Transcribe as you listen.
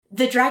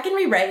The Dragon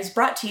Reread is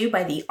brought to you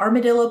by the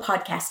Armadillo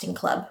Podcasting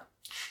Club.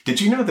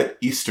 Did you know that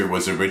Easter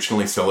was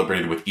originally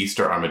celebrated with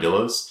Easter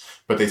armadillos,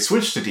 but they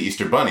switched it to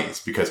Easter bunnies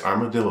because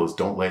armadillos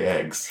don't lay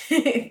eggs?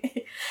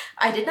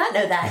 I did not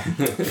know that.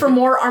 For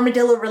more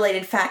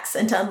armadillo-related facts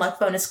and to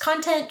unlock bonus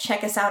content,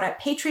 check us out at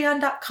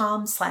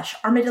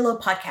patreon.com/Armadillo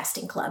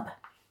Podcasting Club.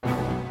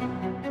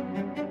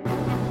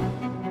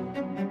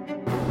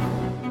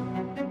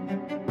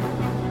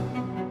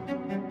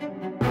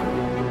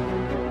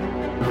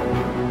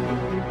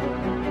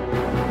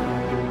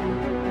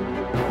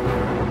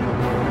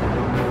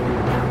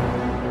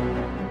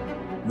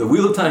 The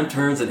Wheel of Time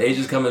turns and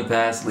ages come and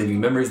pass, leaving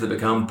memories that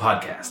become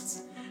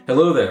podcasts.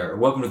 Hello there,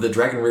 welcome to The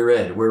Dragon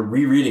Reread. We're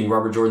rereading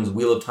Robert Jordan's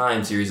Wheel of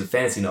Time series of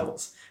fantasy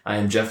novels. I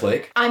am Jeff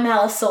Lake. I'm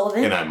Alice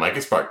Sullivan. And I'm Micah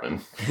Sparkman.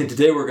 And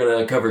today we're going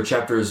to cover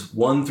chapters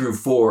 1 through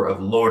 4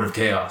 of Lord of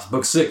Chaos,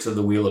 book 6 of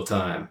The Wheel of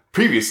Time.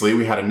 Previously,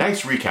 we had a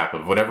nice recap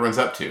of what everyone's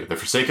up to. The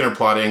Forsaken are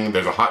plotting,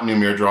 there's a hot new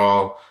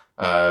Myrddraal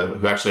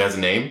who actually has a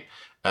name.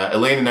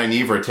 Elaine and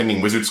Nynaeve are attending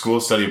Wizard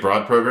School's Study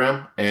Abroad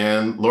program,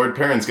 and Lord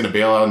Perrin's going to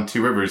bail out on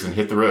Two Rivers and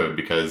hit the road,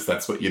 because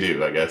that's what you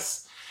do, I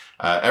guess.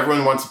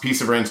 Everyone wants a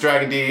piece of Rand's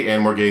Dragondie,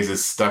 and Morghese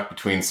is stuck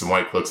between some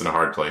white cloaks in a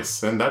hard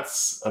place. And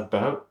that's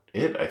about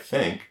it, I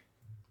think.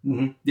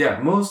 Mm-hmm. Yeah,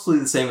 mostly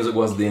the same as it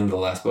was at the end of the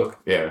last book.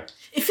 Yeah.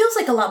 It feels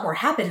like a lot more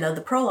happened, though.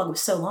 The prologue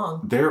was so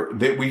long.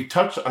 We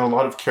touched on a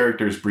lot of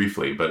characters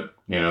briefly, but,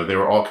 you know, they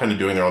were all kind of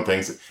doing their own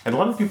things. And a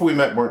lot of people we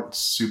met weren't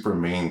super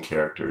main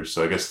characters,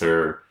 so I guess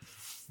their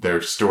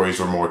stories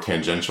were more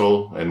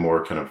tangential and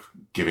more kind of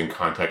giving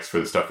context for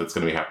the stuff that's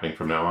going to be happening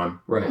from now on.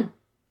 Right.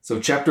 So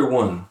chapter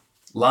 1,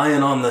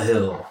 Lion on the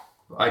Hill,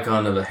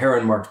 icon of a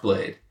heron-marked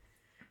blade.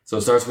 So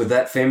it starts with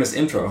that famous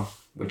intro,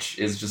 which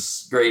is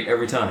just great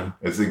every time.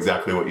 It's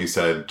exactly what you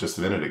said just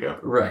a minute ago.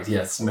 Right,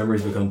 yes.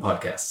 Memories become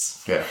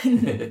podcasts. Yeah.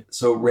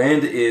 So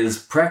Rand is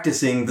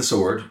practicing the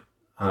sword,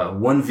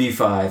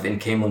 1v5 in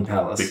Caemlyn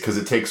Palace. Because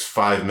it takes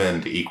 5 men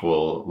to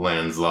equal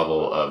Land's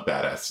level of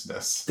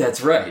badassness.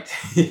 That's right.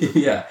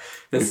 Yeah.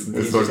 It's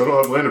like, I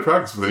don't have Land to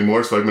practice with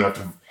anymore, so I'm going to have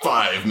to have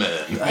 5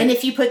 men. And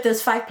if you put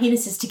those 5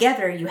 penises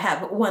together, you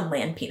have 1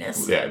 land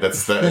penis. Yeah,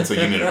 that's a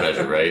unit of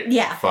measure, right?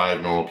 Yeah. 5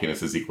 normal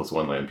penises equals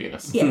 1 land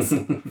penis. Yes.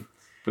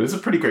 But it's a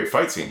pretty great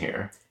fight scene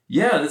here.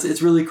 Yeah,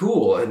 it's really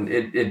cool, and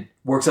it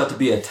works out to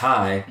be a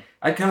tie.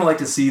 I'd kind of like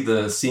to see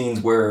the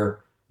scenes where,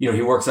 you know,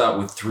 he works out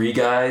with 3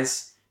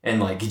 guys, and,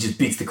 like, he just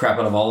beats the crap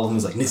out of all of them.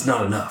 He's like, it's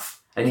not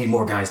enough. I need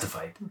more guys to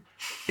fight.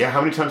 Yeah,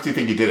 how many times do you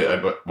think he did it?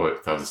 That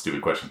was a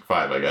stupid question.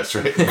 5, I guess,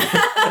 right?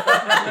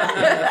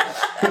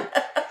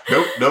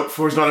 Nope,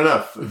 4's not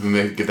enough. And then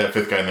they get that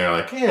 5th guy, and they're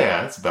like,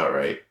 yeah, that's about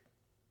right.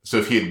 So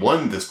if he had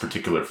won this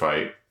particular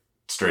fight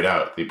straight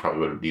out, he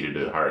probably would have needed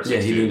to hire a 6th.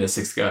 Yeah, he needed a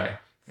 6th guy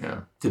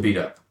to beat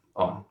up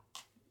on.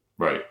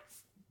 Right.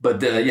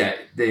 But,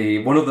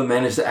 one of them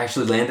managed to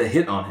actually land a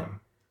hit on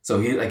him.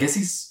 So I guess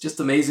he's just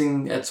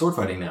amazing at sword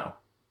fighting now.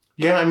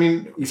 Yeah, I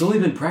mean... He's only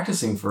been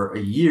practicing for a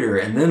year,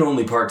 and then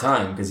only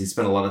part-time, because he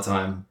spent a lot of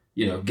time,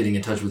 you know, getting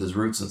in touch with his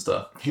roots and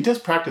stuff. He does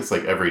practice,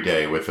 like, every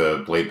day with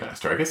a blade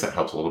master. I guess that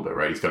helps a little bit,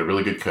 right? He's got a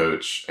really good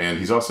coach, and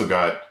he's also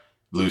got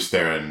Lews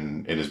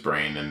Therin in his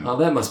brain. And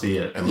that must be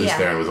it. And Lews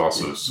Therin was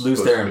also... Lews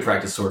Therin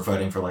practiced sword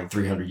fighting for, like,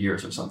 300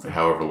 years or something.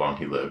 However long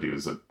he lived, he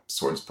was a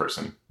swords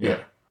person. Yeah.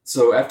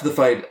 So after the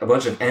fight, a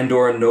bunch of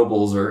Andoran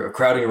nobles are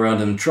crowding around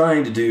him,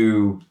 trying to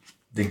do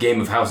the game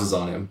of houses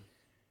on him.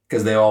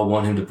 Because they all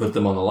want him to put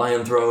them on the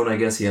lion throne. I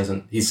guess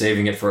he's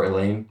saving it for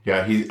Elaine.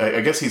 Yeah,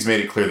 I guess he's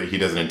made it clear that he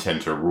doesn't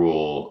intend to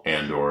rule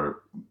Andor,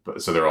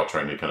 so they're all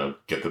trying to kind of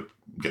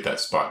get that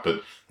spot.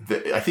 But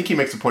I think he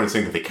makes a point of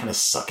saying that they kind of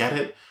suck at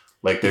it.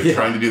 Like, they're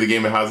trying to do the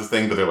game of houses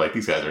thing, but they're like,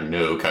 these guys are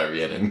no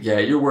Kyrianan. Yeah,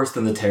 you're worse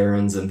than the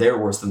Terrans, and they're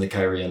worse than the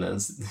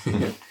Kyrianans.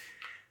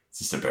 It's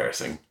just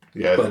embarrassing.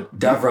 Yeah. But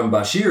Davram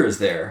Bashir is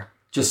there,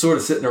 just sort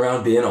of sitting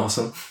around being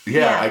awesome.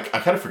 Yeah. I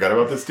kind of forgot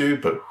about this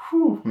dude, but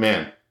whew,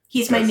 man.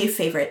 He's my new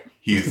favorite.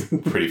 He's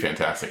pretty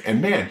fantastic. And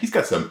man, he's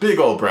got some big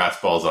old brass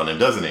balls on him,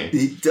 doesn't he?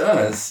 He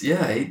does.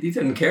 Yeah, he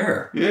didn't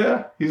care.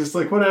 Yeah, he's just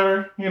like,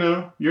 whatever, you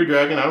know, you're a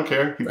dragon, I don't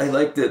care. I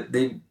like that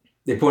they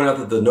point out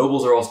that the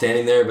nobles are all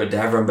standing there, but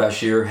Davram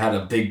Bashir had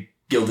a big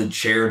gilded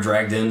chair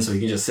dragged in so he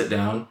can just sit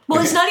down.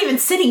 Well, he's not even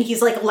sitting.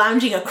 He's like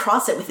lounging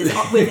across it with his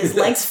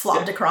legs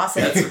flopped across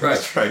it.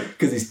 That's right.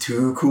 Because he's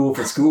too cool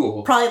for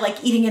school. Probably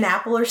like eating an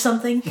apple or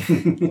something.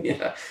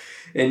 Yeah.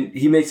 And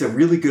he makes a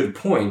really good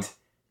point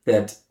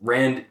that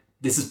Rand,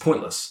 this is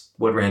pointless,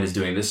 what Rand is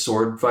doing, this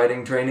sword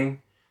fighting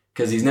training,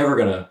 because he's never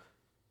going to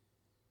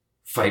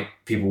fight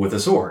people with a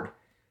sword,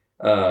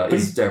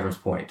 is Davram's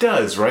point.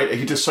 Does, right?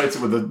 He just fights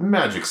it with a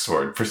magic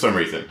sword for some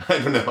reason. I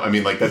don't know. I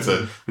mean, like, it's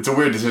a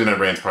weird decision on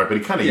Rand's part, but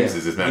he kind of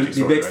uses his magic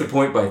sword. He makes the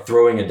point by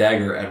throwing a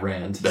dagger at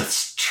Rand.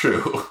 That's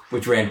true.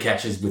 Which Rand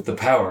catches with the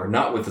power,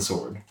 not with the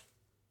sword.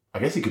 I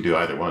guess he could do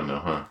either one, though,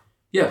 huh?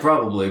 Yeah,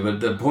 probably, but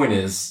the point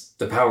is,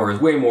 the power is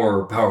way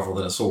more powerful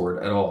than a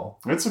sword at all.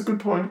 That's a good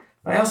point.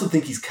 I also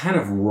think he's kind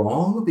of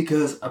wrong,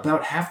 because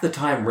about half the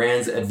time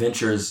Rand's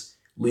adventures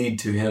lead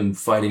to him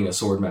fighting a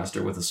sword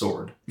master with a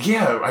sword.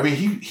 Yeah, I mean,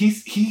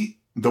 he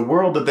the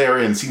world that they're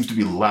in seems to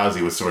be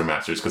lousy with sword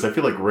masters, because I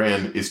feel like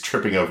Rand is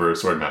tripping over a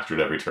sword master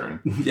at every turn.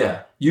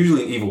 Yeah,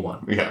 usually an evil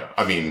one. Yeah,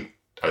 I mean,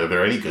 are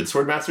there any good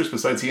sword masters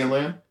besides he and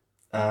Lan?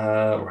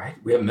 Right.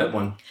 We haven't met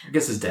one. I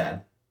guess his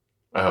dad.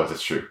 Oh,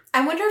 that's true.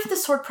 I wonder if the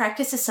sword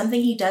practice is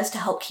something he does to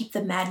help keep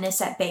the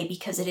madness at bay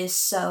because it is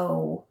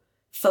so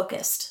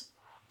focused.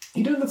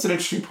 You know, that's an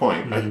interesting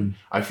point.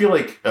 I feel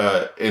like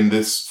in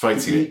this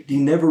fight scene... He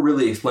never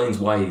really explains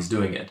why he's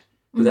doing it.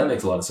 But that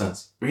makes a lot of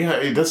sense. Yeah,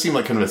 it does seem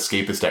like kind of an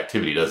escapist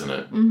activity, doesn't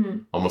it? Mm-hmm.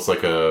 Almost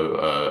like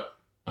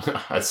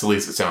as silly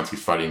as it sounds,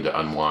 he's fighting to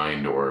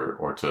unwind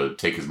or to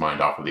take his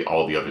mind off of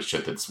all the other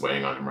shit that's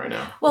weighing on him right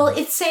now. Well,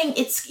 it's saying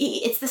it's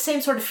the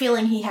same sort of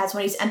feeling he has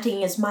when he's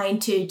emptying his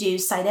mind to do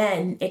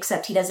Saiden,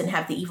 except he doesn't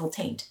have the evil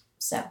taint.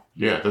 So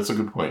yeah, that's a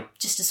good point.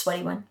 Just a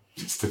sweaty one.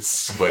 Just a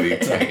sweaty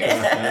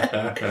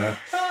taint.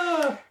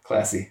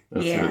 Classy.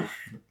 That's it.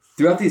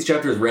 Throughout these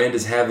chapters, Rand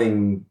is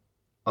having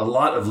a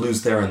lot of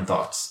Lews Therin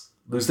thoughts.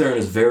 Lews Therin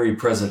is very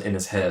present in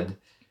his head.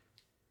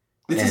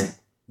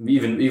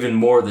 Even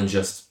more than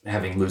just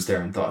having Lews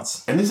Therin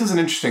thoughts. And this is an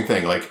interesting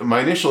thing. Like,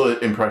 my initial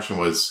impression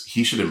was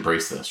he should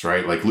embrace this,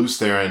 right? Like, Lews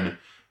Therin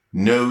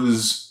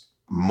knows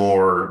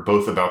more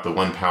both about the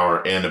One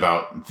Power and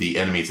about the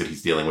enemies that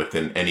he's dealing with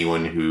than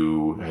anyone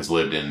who has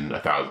lived in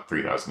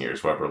 3,000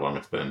 years, however long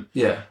it's been.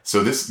 Yeah.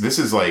 So this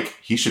is like,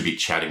 he should be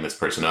chatting this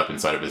person up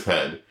inside of his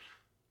head.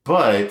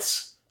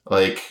 But,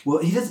 like... Well,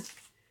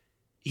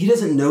 he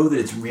doesn't know that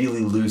it's really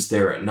Lews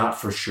Therin, not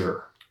for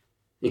sure.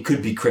 It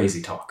could be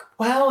crazy talk.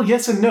 Well,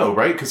 yes and no,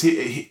 right? Because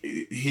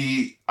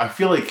he I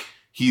feel like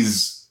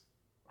he's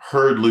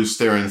heard Lews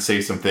Therin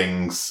say some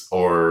things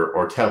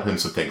or tell him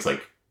some things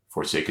like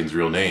Forsaken's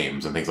real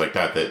names and things like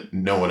that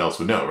no one else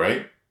would know,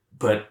 right?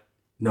 But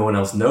no one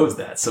else knows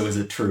that, so is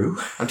it true?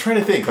 I'm trying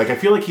to think. Like, I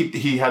feel like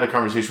he had a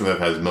conversation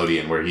with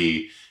Asmodean where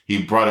he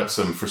brought up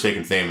some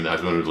Forsaken's name and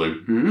Asmodean was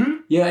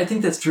like, Yeah, I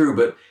think that's true,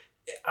 but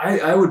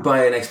I would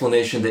buy an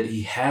explanation that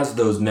he has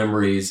those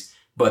memories,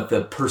 but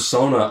the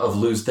persona of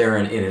Lews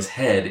Therin in his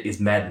head is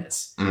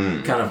madness,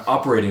 kind of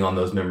operating on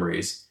those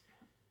memories.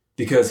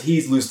 Because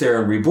he's Lews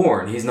Therin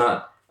reborn. He's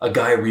not a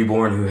guy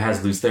reborn who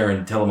has Lews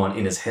Therin Telamon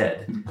in his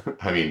head.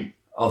 I mean...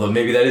 Although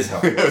maybe that is how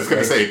it is, I was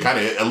going to say, kind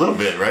of a little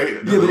bit, right?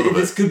 Yeah, but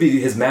this could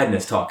be his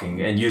madness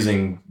talking and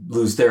using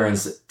Lews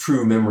Therin's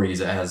true memories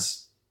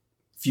as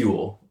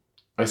fuel.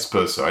 I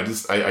suppose so.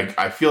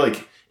 I feel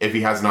like if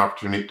he has an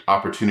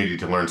opportunity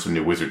to learn some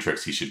new wizard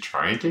tricks, he should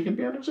try and take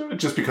advantage of it,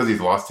 just because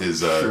he's lost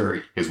his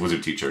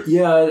wizard teacher.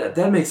 Yeah,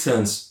 that makes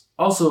sense.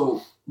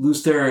 Also,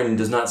 Lews Therin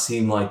does not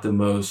seem like the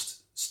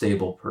most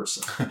stable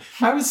person.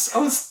 I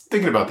was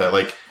thinking about that.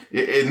 Like,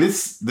 in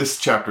this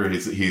chapter,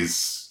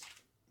 he's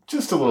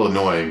just a little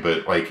annoying,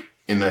 but like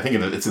I think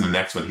it's in the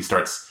next one, he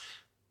starts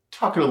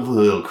talking a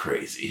little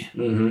crazy.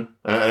 Mm-hmm.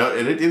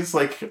 And it is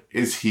like,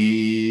 is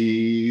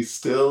he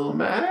still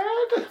mad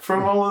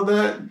from all of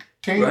that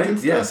taint?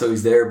 Right? Yeah, so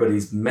he's there, but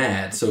he's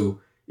mad. So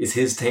is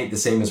his taint the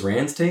same as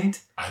Rand's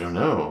taint? I don't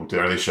know.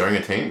 Are they showing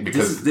a taint?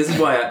 Because this is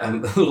why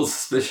I'm a little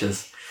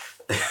suspicious.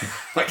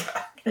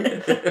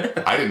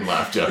 I didn't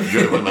laugh, Jeff.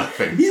 You're the one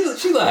laughing.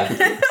 She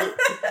laughed.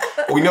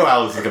 We know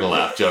Alice is going to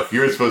laugh, Jeff.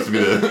 You're supposed to be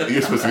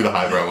the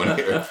highbrow one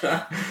here.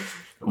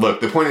 Look,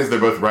 the point is they're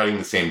both riding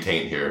the same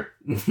taint here.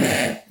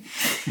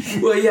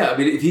 Well, yeah. I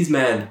mean, if he's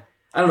mad,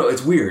 I don't know.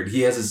 It's weird.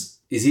 He has his.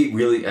 Is he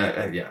really?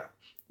 Yeah.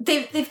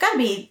 They've got to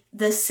be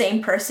the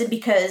same person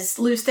because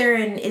Lews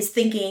Therin is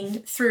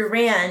thinking through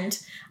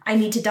Rand, I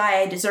need to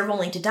die, I deserve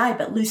only to die,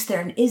 but Lews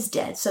Therin is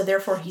dead, so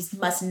therefore he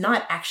must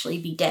not actually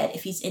be dead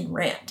if he's in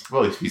Rand.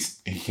 Well, he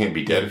can't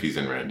be dead if he's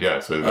in Rand, yeah.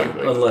 So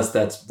unless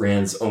that's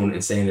Rand's own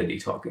insanity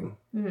talking.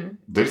 Mm-hmm.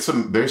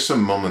 There's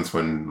some moments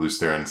when Lews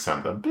Therin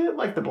sounds a bit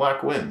like the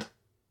Black Wind.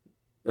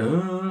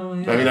 Oh,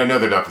 yeah. I mean, I know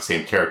they're not the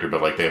same character,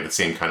 but like they have the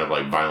same kind of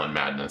like violent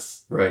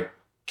madness. Right.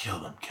 Kill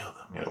them,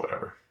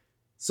 whatever.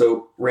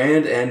 So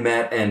Rand and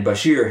Mat and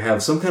Bashir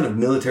have some kind of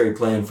military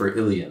plan for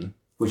Ilion,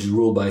 which is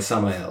ruled by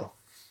Samael,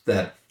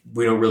 that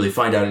we don't really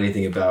find out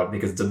anything about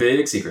because it's a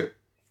big secret.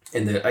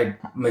 And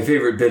my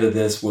favorite bit of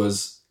this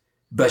was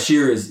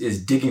Bashir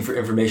is digging for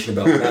information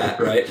about Mat,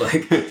 right?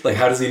 Like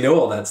how does he know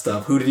all that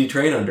stuff? Who did he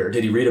train under?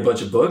 Did he read a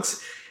bunch of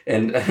books?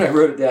 And I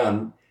wrote it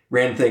down.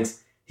 Rand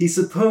thinks, he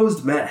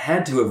supposed Mat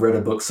had to have read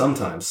a book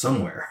sometime,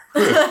 somewhere.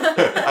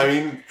 I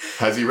mean,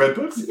 has he read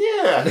books?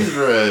 Yeah, he's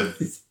read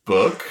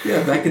book.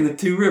 Yeah, back in the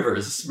Two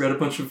Rivers. Read a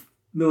bunch of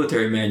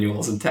military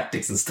manuals and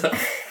tactics and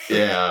stuff.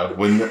 Yeah,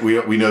 when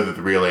we know that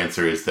the real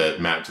answer is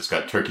that Mat just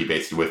got turkey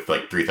basted with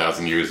like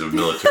 3,000 years of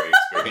military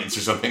experience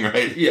or something,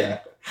 right? Yeah.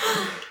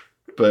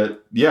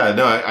 But yeah,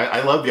 no,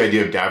 I love the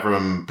idea of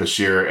Davram,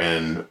 Bashir,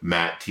 and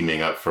Mat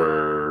teaming up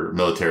for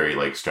military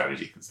like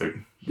strategy.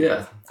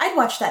 Yeah. I'd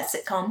watch that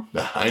sitcom.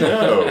 I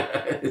know.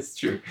 It's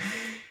true.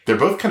 They're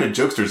both kind of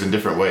jokesters in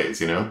different ways,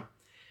 you know?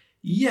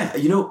 Yeah,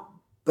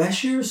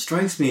 Bashir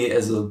strikes me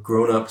as a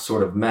grown-up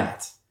sort of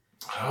Mat.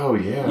 Oh,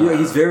 yeah.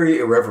 He's very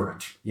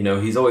irreverent.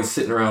 He's always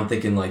sitting around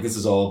thinking, like, this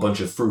is all a bunch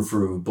of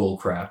frou-frou bull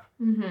crap.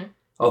 Mm-hmm.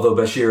 Although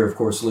Bashir, of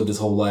course, lived his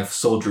whole life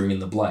soldiering in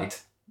the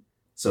Blight.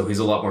 So he's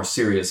a lot more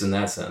serious in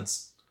that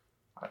sense.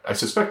 I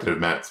suspect that if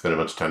Matt spent a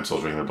bunch of time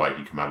soldiering the bike,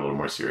 he'd come out a little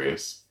more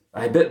serious.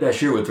 I bet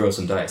Bashir would throw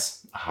some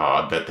dice. Oh,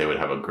 I bet they would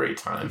have a great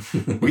time.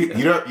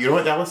 You know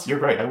what, Dallas? You're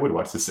right. I would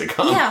watch this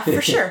sitcom. Yeah,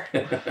 for sure.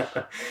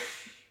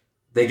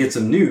 They get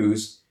some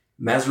news.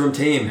 Mazrim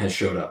Taim has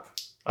showed up.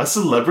 A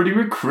celebrity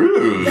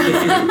recruit.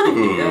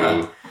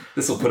 Yeah.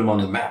 This will put him on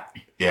the map.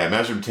 Yeah,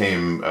 Mazrim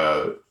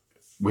Taim,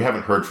 we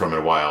haven't heard from in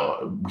a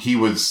while. He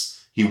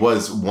was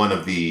one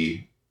of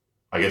the,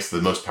 I guess,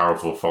 the most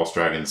powerful false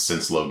dragons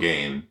since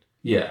Logain.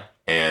 Yeah.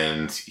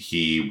 And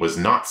he was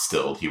not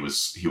stilled. He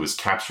was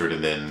captured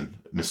and then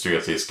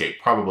mysteriously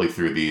escaped, probably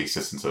through the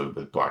assistance of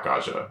the Black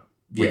Aja,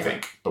 we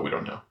think, but we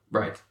don't know.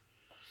 Right.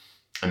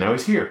 And now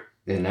he's here.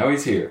 And now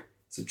he's here.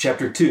 So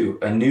chapter 2,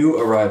 a new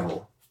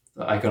arrival.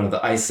 The icon of the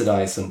Aes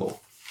Sedai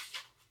symbol.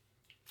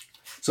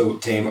 So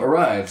Taim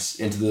arrives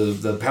into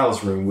the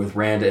palace room with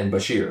Rand and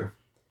Bashir.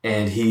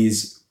 And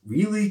he's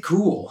really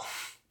cool.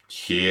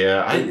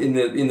 Yeah.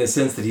 In the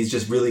sense that he's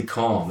just really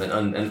calm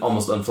and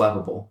almost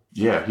unflappable.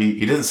 Yeah,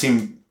 he doesn't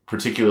seem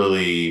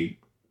particularly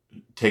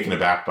taken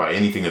aback by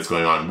anything that's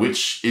going on,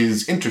 which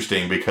is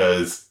interesting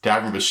because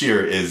Davin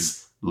Bashir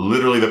is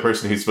literally the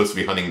person who's supposed to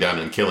be hunting down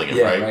and killing him,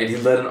 yeah, right? Right. He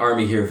led an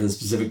army here for the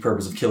specific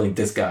purpose of killing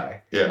this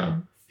guy. Yeah.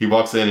 He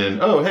walks in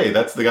and, oh, hey,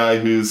 that's the guy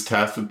who's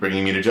tasked with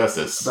bringing me to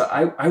justice. But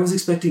I was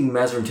expecting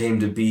Mazrim Taim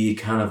to be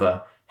kind of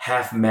a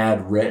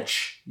half-mad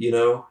wretch,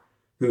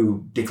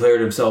 who declared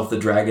himself the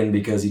dragon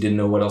because he didn't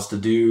know what else to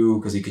do,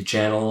 because he could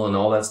channel and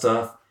all that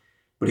stuff.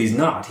 But he's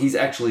not. He's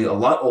actually a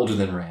lot older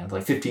than Rand,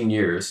 like 15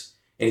 years.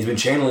 And he's been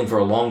channeling for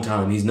a long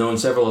time. He's known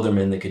several other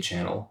men that could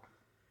channel.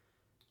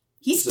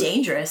 He's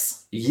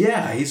dangerous.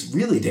 Yeah, he's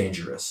really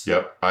dangerous.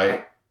 Yep.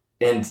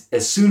 And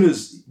as soon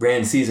as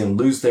Rand sees him,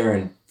 Lews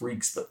Therin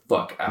freaks the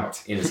fuck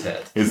out in his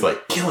head. He's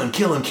like, kill him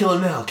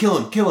now, kill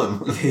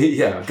him.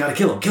 Yeah, gotta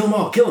kill him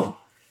all, kill him.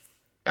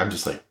 I'm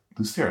just like,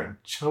 Lews Therin,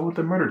 chill with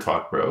the murder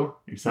talk, bro.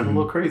 You sound a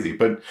little crazy.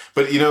 But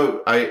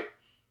I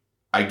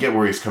get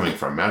where he's coming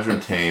from.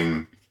 Mazrim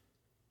Taim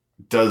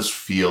does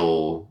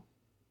feel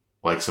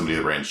like somebody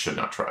that Rand should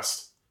not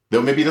trust.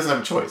 Though maybe he doesn't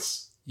have a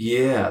choice.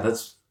 Yeah.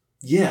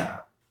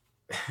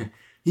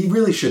 He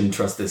really shouldn't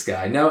trust this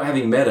guy. Now,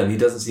 having met him, he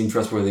doesn't seem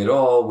trustworthy at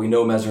all. We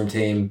know Mazrim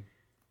Taim,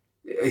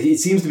 it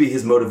seems to be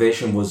his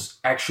motivation was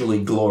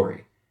actually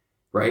glory,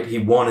 right? He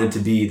wanted to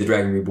be the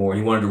Dragon Reborn.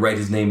 He wanted to write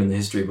his name in the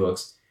history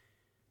books.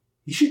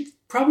 He should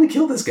probably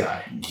kill this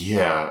guy.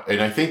 Yeah,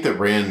 and I think that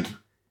Rand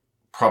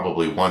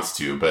probably wants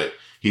to, but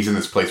he's in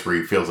this place where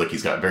he feels like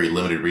he's got very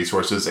limited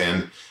resources,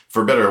 and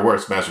for better or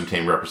worse, Mazrim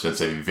Taim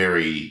represents a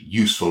very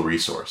useful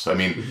resource. I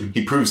mean,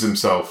 he proves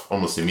himself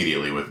almost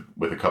immediately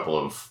with a couple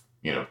of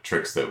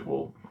tricks that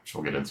we'll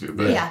get into.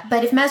 But. Yeah,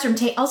 but if Mazrim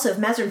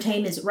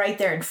Taim is right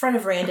there in front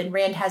of Rand and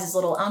Rand has his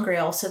little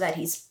Angreal so that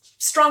he's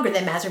stronger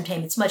than Mazrim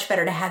Taim, it's much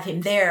better to have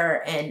him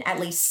there and at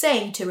least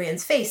saying to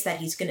Rand's face that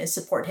he's going to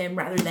support him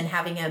rather than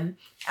having him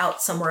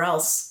out somewhere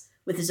else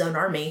with his own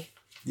army.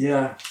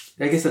 Yeah,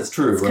 I guess that's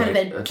true. It's kind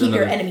of a keep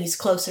your enemies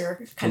closer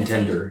kind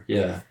contender, of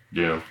thing.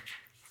 Yeah.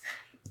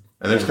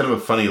 And there's kind of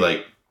a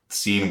funny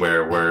scene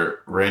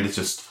where Rand is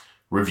just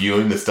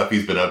reviewing the stuff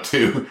he's been up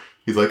to.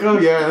 He's like, oh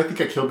yeah, I think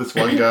I killed this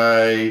one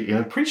guy.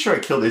 I'm pretty sure I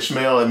killed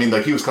Ishmael. I mean,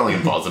 he was calling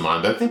him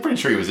Balzamon, but I'm pretty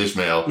sure he was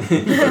Ishmael.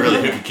 I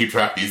really who can keep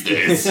track these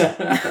days.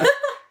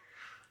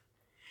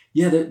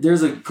 Yeah,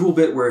 there's a cool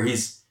bit where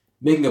he's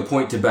making a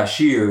point to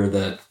Bashir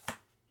that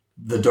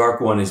the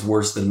Dark One is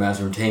worse than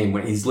Mazrim Taim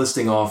when he's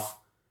listing off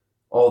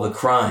all the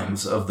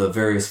crimes of the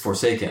various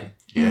Forsaken.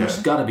 Yeah.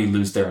 There's got to be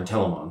Lews Therin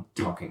Telamon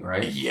talking,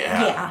 right?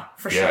 Yeah. Yeah,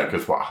 for sure. Yeah,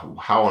 because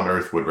how on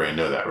earth would Rand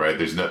know that, right?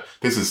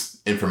 This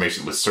is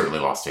information that was certainly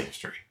lost to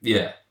history.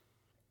 Yeah.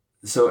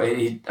 So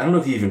I don't know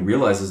if he even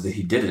realizes that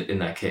he did it in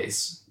that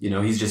case. He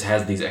just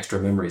has these extra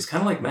memories, kind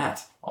of like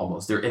Matt,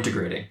 almost. They're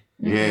integrating.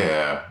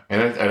 Yeah.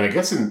 And I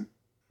guess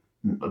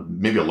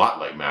maybe a lot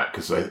like Matt,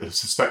 because I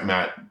suspect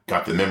Matt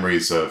got the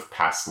memories of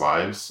past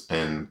lives,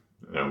 and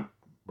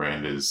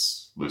Rand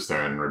is Lews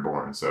Therin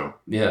Reborn, so...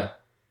 Yeah.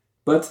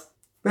 But...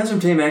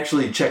 Mazrim Taim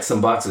actually checks some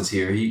boxes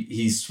here.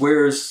 He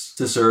swears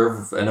to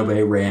serve and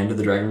obey Rand,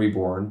 the Dragon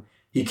Reborn.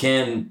 He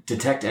can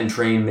detect and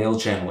train male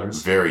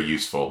channelers. Very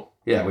useful.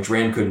 Yeah, which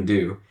Rand couldn't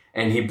do.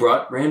 And he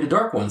brought Rand a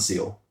Dark One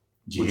seal.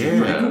 Which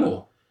is pretty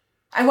cool.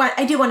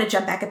 I do want to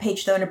jump back a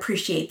page, though, and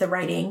appreciate the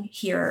writing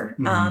here.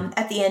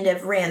 At the end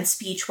of Rand's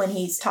speech, when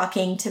he's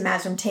talking to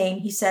Mazrim Taim,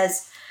 he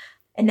says,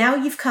 "And now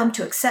you've come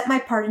to accept my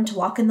pardon, to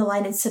walk in the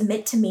line and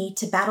submit to me,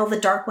 to battle the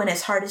Dark One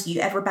as hard as you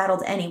ever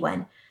battled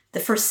anyone. The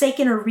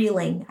Forsaken are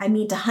reeling. I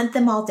mean to hunt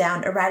them all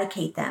down,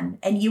 eradicate them,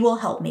 and you will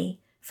help me.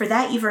 For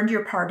that you've earned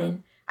your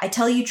pardon. I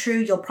tell you true,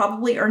 you'll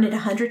probably earn it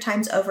 100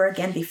 times over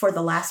again before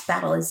the last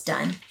battle is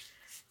done."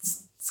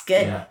 It's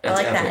good. Yeah, I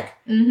like epic.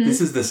 that. Mm-hmm.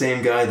 This is the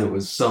same guy that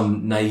was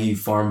some naive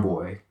farm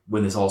boy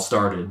when this all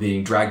started,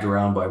 being dragged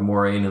around by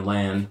Moraine and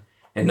Lan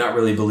and not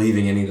really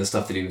believing any of the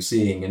stuff that he was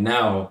seeing. And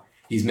now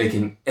he's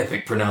making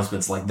epic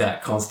pronouncements like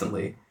that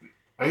constantly.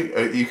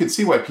 You can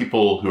see why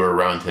people who are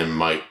around him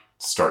might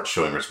start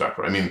showing respect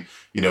for it. I mean,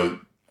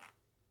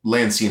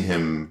 Lan's seen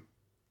him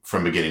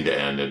from beginning to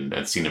end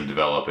and seen him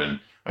develop, and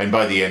And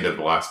by the end of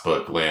the last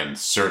book, Lan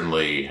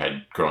certainly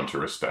had grown to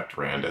respect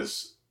Rand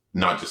as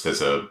not just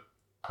as a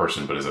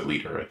person, but as a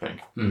leader, I think.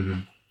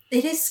 Mm-hmm.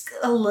 It is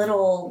a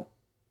little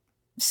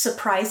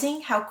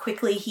surprising how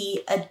quickly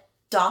he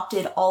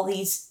adopted all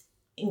these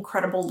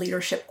incredible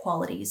leadership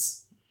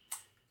qualities.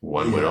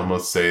 One would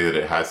almost say that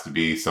it has to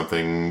be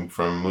something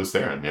from Lews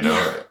Therin, you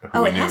know?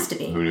 Has to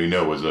be. Who we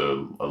know was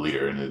a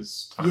leader in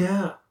his time.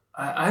 Yeah,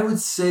 I would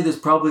say there's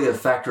probably a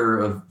factor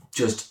of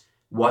just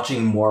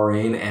watching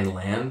Moiraine and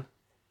Lan,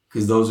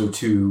 because those are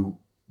two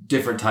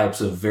different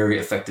types of very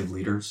effective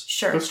leaders.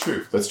 Sure. That's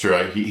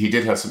true. He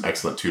did have some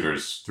excellent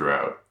tutors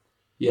throughout.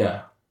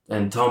 Yeah,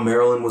 and Tom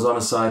Merrilin was on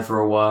his side for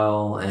a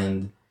while,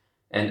 and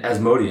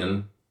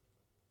Asmodean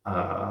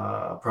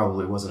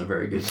probably wasn't a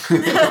very good.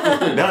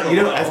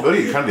 No,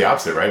 Asmodean kind of the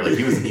opposite, right? Like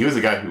he was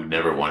a guy who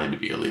never wanted to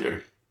be a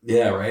leader.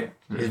 Yeah, right.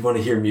 I just want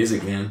to hear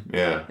music, man.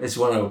 Yeah. I just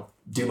want to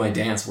do my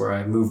dance where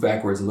I move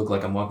backwards and look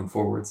like I'm walking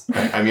forwards.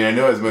 I mean, I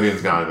know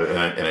Asmodean's gone, but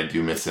and I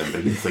do miss him.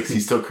 But he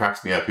still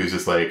cracks me up. He was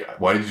just like,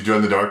 "Why did you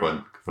join the Dark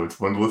One?" I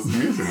just wanted to listen to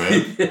music, man.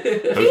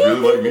 I just really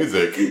like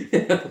music.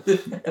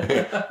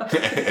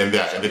 and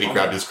then he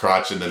grabbed his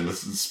crotch and then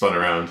spun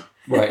around.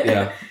 Right.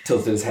 Yeah.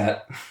 Tilted his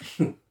hat.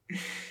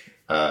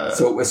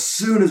 So as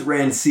soon as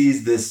Rand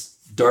sees this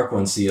Dark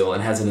One seal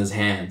and has it in his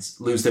hands,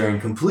 Lews Therin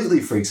completely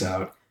freaks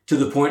out to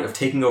the point of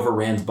taking over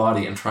Rand's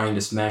body and trying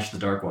to smash the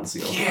Dark One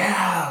seal.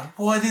 Yeah,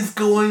 what is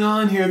going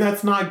on here?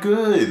 That's not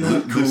good.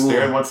 Not cool. Lews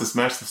Therin wants to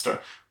smash the star.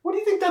 What do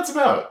you think that's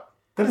about?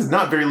 That is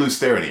not very Lews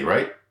Therin-y,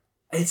 right?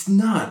 It's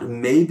not.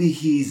 Maybe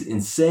he's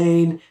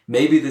insane.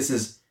 Maybe this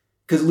is...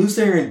 Because Lews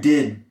Therin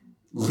did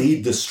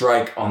lead the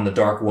strike on the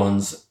Dark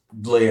One's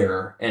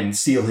lair and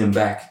seal him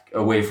back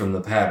away from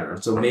the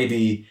pattern. So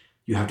maybe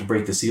you have to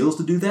break the seals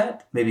to do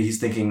that. Maybe he's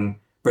thinking,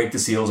 break the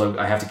seals,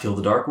 I have to kill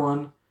the Dark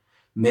One.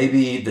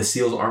 Maybe the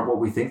seals aren't what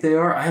we think they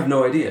are. I have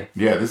no idea.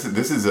 Yeah, this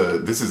is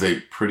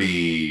a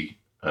pretty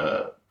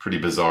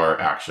bizarre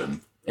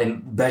action.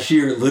 And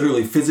Bashir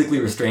literally physically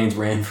restrains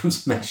Rand from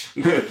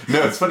smashing.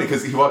 No, it's funny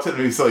because he walks in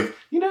and he's like,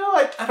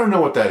 I don't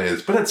know what that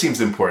is, but that seems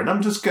important.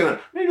 I'm just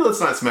maybe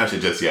let's not smash it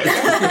just yet.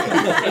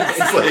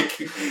 It's like,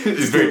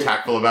 he's very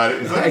tactful about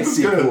it. He's like, I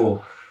see,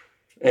 cool.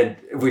 And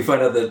we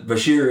find out that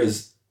Bashir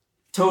is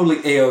totally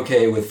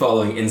A-okay with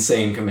following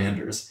insane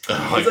commanders.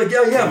 He's like,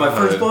 yeah, my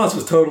first boss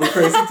was totally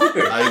crazy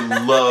too.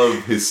 I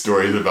love his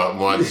stories about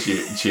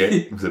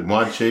Muad'Dib. Was it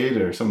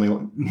Muad'Dib or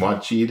something?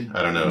 Muad'Dib?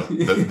 I don't know.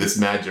 This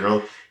mad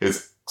general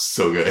is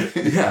so good.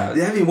 Yeah,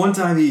 I mean, one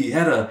time he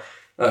had a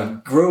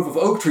grove of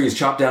oak trees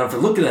chopped down for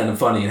looking at him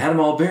funny and had them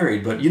all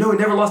buried, but he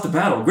never lost a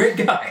battle. Great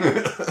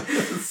guy.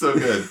 So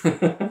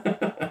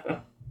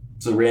good.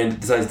 So Rand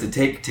decides to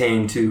take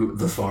Tame to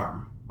the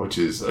farm. Which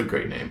is a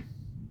great name.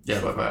 Yeah,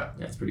 I love that.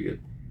 Yeah, it's pretty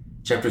good.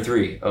 Chapter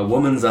 3, A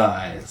Woman's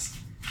Eyes,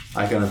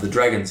 icon of the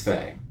Dragon's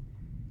Fang.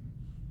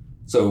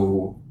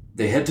 So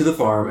they head to the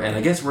farm, and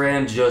I guess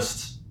Rand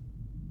just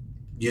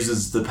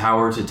uses the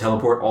power to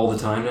teleport all the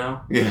time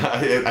now.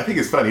 Yeah, I think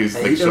it's fun. He was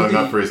showing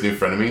up for his new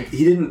frenemy.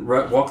 He didn't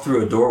walk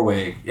through a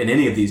doorway in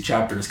any of these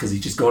chapters because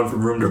he's just going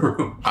from room to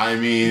room. I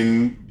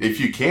mean, if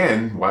you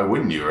can, why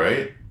wouldn't you,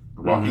 right?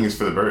 Walking is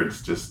for the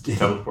birds. Just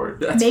teleport.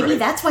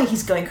 That's why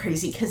he's going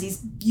crazy, because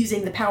he's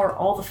using the power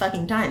all the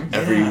fucking time.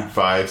 Every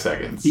 5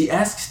 seconds. He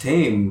asks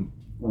Tame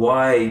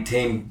why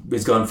Tame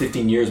has gone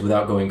 15 years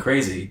without going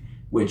crazy,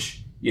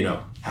 which,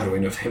 how do I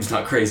know if Tame's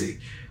not crazy?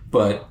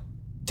 But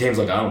Tame's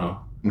like, I don't know.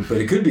 But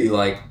it could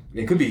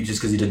be just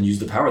because he didn't use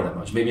the power that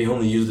much. Maybe he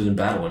only used it in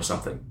battle or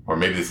something. Or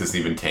maybe this isn't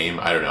even Tame.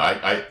 I don't know.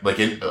 I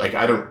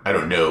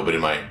don't know. But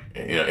in my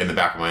in the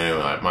back of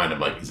my mind, I'm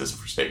like, is this a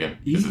Forsaken?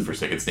 Is this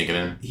Forsaken sneaking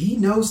in? He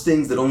knows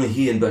things that only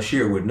he and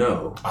Bashir would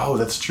know. Oh,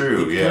 that's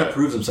true. He kind of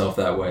proves himself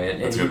that way,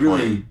 and he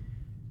really,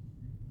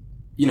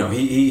 point.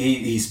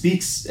 he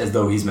speaks as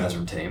though he's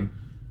Mazrim Tame,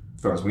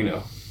 as far as we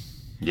know.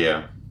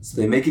 Yeah.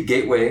 So they make a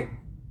gateway.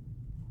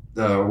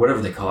 Or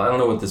whatever they call it. I don't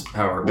know what this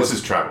power... This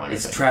is traveling.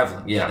 It's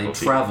traveling. Yeah, capital they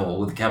travel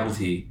with a capital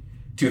T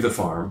to the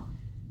farm,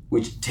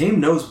 which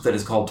Tame knows that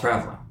is called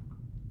traveling.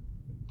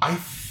 I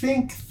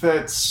think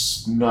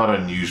that's not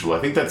unusual. I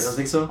think that's... You don't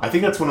think so? I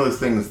think that's one of those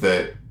things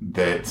that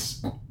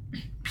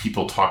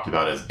people talked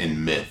about as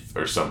in myth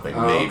or something,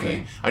 maybe.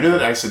 Okay. I know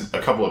that I said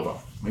a couple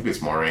of... Maybe it's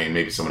Moiraine,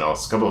 maybe someone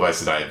else. A couple of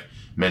Aes Sedai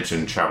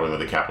mentioned traveling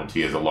with a capital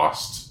T as a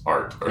lost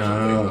art or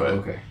something. But,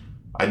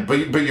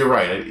 okay. But you're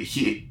right.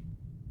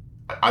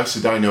 Aes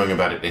Sedai knowing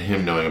about it and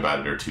him knowing about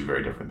it are two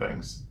very different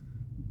things.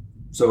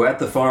 So at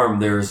the farm,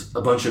 there's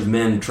a bunch of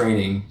men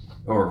training,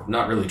 or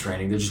not really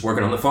training, they're just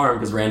working on the farm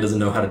because Rand doesn't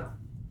know how to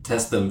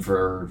test them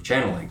for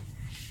channeling.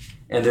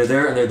 And they're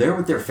there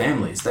with their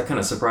families. That kind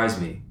of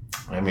surprised me.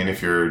 I mean,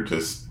 if you're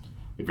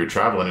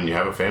traveling and you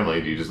have a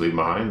family, do you just leave them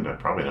behind?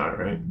 Probably not,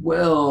 right?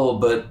 Well,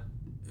 but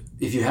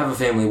if you have a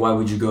family, why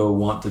would you go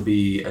want to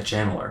be a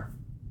channeler?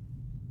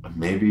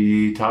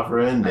 Maybe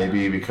Ta'veren,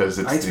 maybe because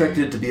it's... I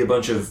expected it to be a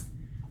bunch of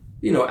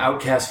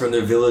outcasts from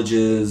their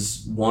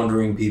villages,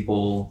 wandering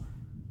people,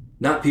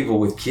 not people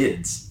with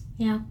kids.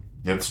 Yeah.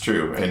 That's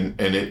true. And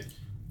it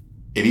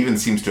even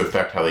seems to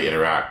affect how they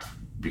interact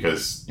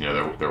because,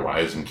 their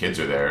wives and kids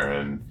are there,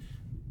 and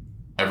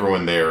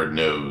everyone there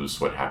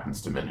knows what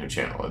happens to men who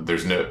channel.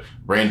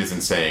 Rand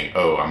isn't saying,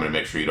 oh, I'm going to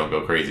make sure you don't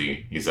go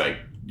crazy. He's like,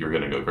 you're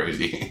going to go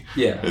crazy.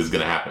 Yeah. This is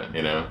going to happen,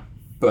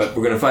 But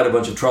we're going to fight a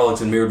bunch of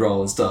Trollocs and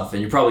Myrddraal and stuff,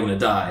 and you're probably going to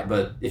die.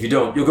 But if you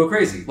don't, you'll go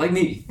crazy, like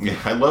me. Yeah,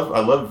 I love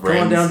Rand's... Come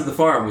on down to the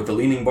farm with the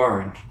leaning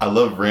barn. I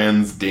love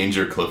Rand's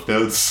danger cliff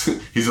notes.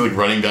 He's like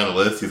running down a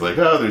list. He's like,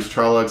 oh, there's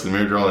Trollocs and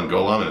Myrddraal and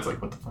Golem. And it's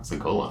like, what the fuck's a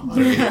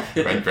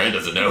Golem? Rand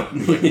doesn't know.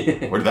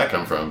 Like, where did that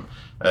come from?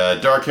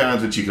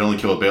 Darkhounds, which you can only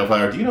kill with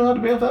Balefire. Do you know how to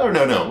Balefire?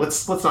 No.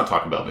 Let's not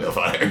talk about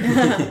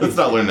Balefire. Let's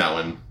not learn that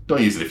one.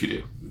 Don't use it if you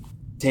do.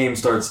 Tame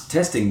starts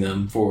testing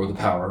them for the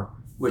power,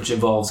 which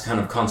involves kind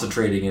of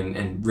concentrating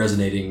and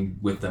resonating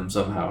with them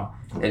somehow.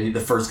 And the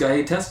first guy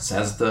he tests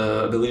has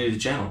the ability to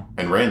channel.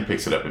 And Rand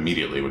picks it up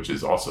immediately, which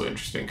is also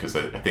interesting, because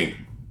I think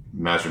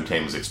Mazrim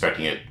Taim was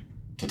expecting it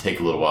to take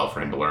a little while for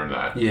him to learn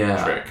that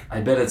trick.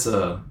 I bet it's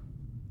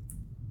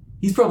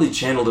he's probably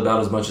channeled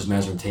about as much as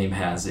Mazrim Taim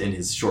has in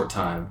his short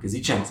time, because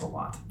he channels a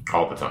lot.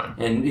 All the time.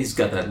 And he's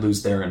got that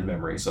loose Theron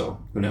memory, so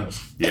who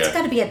knows? Yeah. It's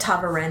got to be a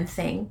Tavaren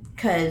thing,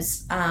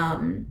 because...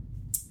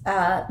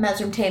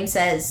 Mazrim Taim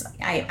says,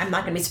 I'm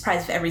not going to be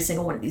surprised if every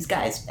single one of these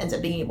guys ends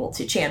up being able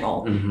to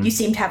channel. Mm-hmm. You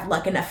seem to have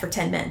luck enough for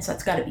 10 men, so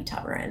it's got to be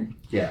Tavaren.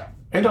 Yeah.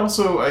 And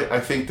also, I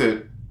think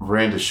that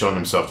Rand has shown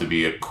himself to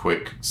be a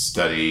quick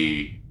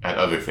study at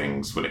other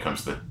things when it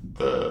comes to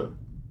the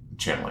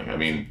channeling. I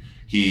mean,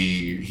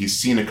 he's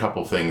seen a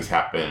couple things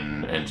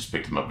happen and just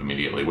picked them up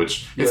immediately,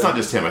 which it's not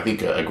just him. I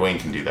think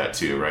Egwene can do that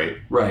too, right?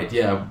 Right,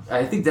 yeah.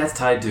 I think that's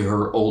tied to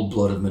her old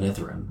blood of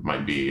Manetheren.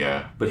 Might be,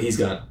 yeah. But he's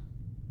got...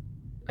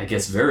 I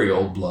guess very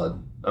old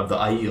blood of the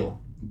Aiel.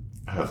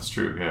 Oh, that's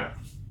true, yeah.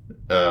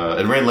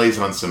 And Rand lays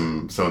on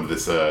some of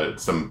this,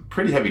 some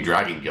pretty heavy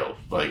dragon guilt.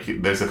 Like,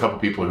 there's a couple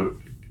people who,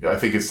 I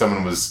think if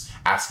someone was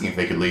asking if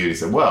they could leave, he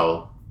said,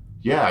 well,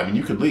 yeah, I mean,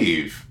 you could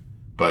leave,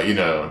 but,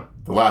 the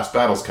last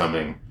battle's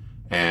coming,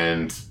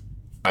 and,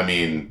 I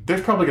mean,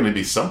 there's probably going to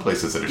be some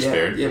places that are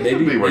spared. Yeah,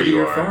 maybe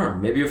your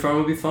farm. Maybe your farm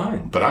will be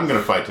fine. But I'm going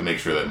to fight to make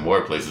sure that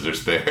more places are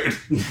spared,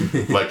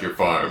 like your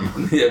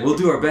farm. Yeah, we'll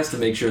do our best to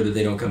make sure that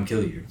they don't come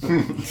kill you.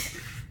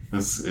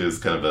 This is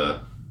kind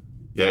of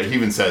Yeah, he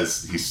even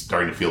says he's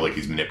starting to feel like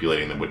he's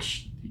manipulating them,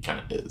 which he kind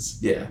of is.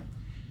 Yeah.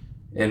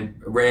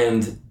 And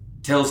Rand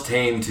tells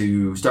Tame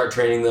to start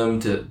training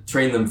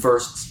them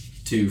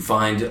first to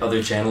find other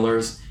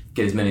channelers,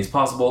 get as many as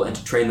possible, and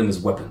to train them as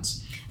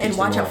weapons. And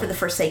watch out for the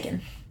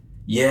Forsaken.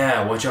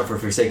 Yeah, watch out for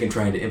Forsaken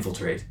trying to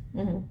infiltrate.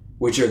 Mm-hmm.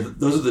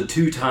 Those are the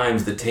two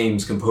times that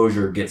Tame's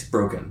composure gets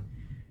broken.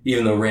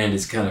 Even though Rand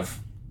is kind of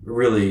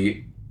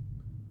really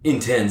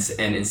intense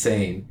and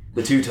insane,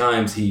 the two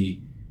times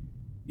he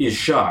is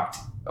shocked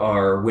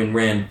are when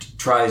Rand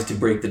tries to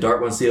break the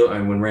Dark One seal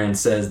and when Rand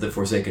says that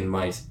Forsaken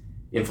might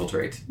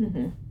infiltrate.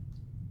 Mm-hmm.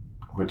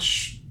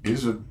 Which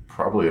is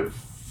probably a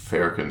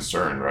fair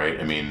concern, right?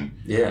 I mean,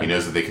 he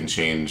knows that they can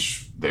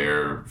change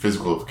their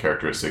physical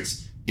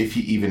characteristics if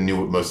he even knew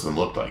what most of them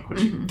looked like,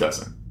 which he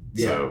doesn't.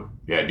 Yeah. So,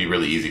 it'd be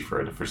really easy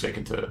for a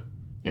Forsaken to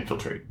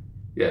infiltrate.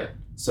 Yeah.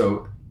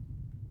 So,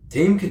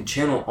 Tame can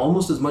channel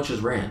almost as much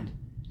as Rand.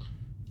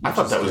 I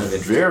thought that was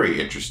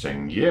very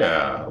interesting.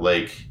 Yeah.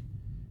 Like,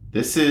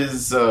 this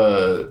is...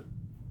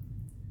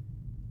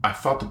 I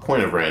thought the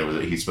point of Rand was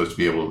that he's supposed to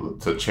be able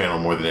to channel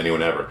more than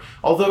anyone ever.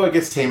 Although I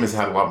guess Tame has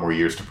had a lot more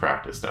years to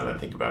practice now that I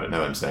think about it, now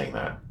that I'm saying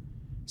that.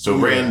 So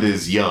Rand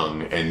is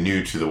young and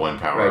new to the One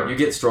Power. Right, you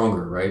get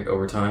stronger, right,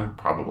 over time?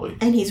 Probably.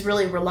 And he's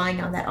really relying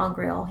on that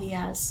Angreal he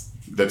has.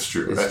 That's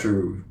true. It's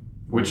true.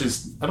 Which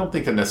is, I don't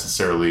think that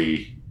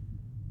necessarily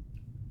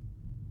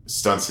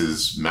stunts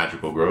his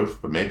magical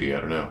growth, but maybe,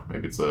 I don't know.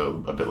 Maybe it's a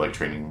bit like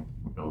training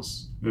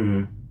wheels.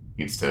 Mm-hmm.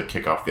 He needs to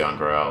kick off the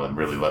Angreal and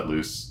really let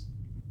loose.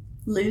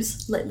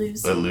 Let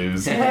loose.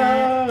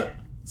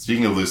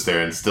 Speaking of loose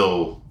there, and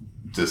still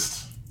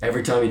just...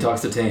 Every time he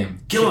talks to Tame,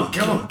 kill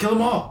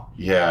them all.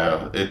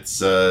 Yeah,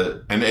 it's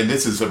and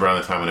this is around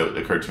the time when it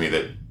occurred to me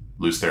that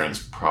Lews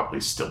Theron's probably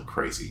still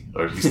crazy,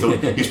 or he's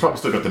probably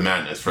still got the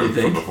madness from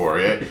before.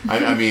 Yeah,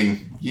 I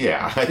mean,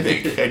 yeah, I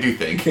do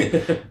think,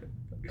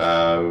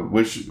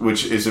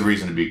 which is a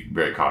reason to be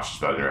very cautious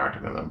about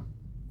interacting with them.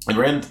 And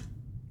Rand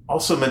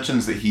also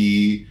mentions that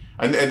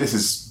and this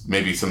is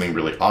maybe something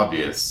really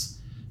obvious,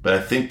 but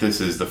I think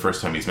this is the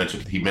first time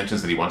he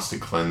mentions that he wants to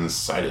cleanse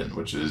Sidon,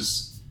 which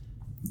is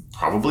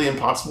probably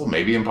impossible,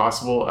 maybe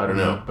impossible. I don't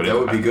know, but that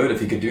would be good if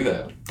he could do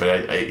that.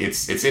 But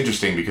it's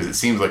interesting because it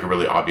seems like a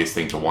really obvious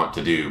thing to want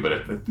to do.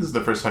 But this is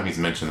the first time he's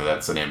mentioned that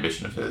that's an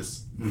ambition of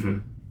his. Mm-hmm.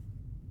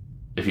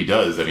 If he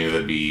does, I mean,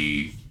 that'd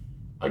be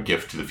a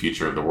gift to the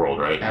future of the world,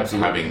 right?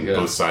 Absolutely, having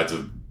both sides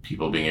of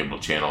people being able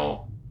to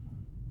channel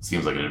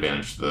seems like an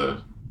advantage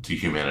to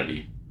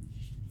humanity.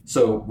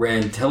 So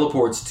Rand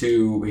teleports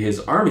to his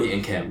army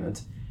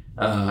encampment,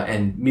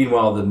 and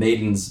meanwhile the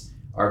maidens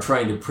are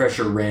trying to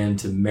pressure Rand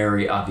to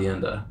marry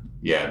Aviendha.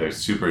 Yeah, they're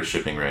super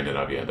shipping Rand and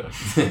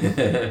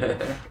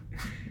Aviendha.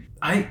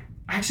 I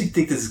actually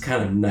think this is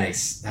kind of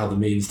nice, how the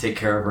maidens take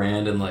care of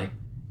Rand and, like,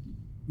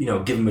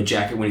 give him a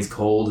jacket when he's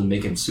cold and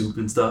make him soup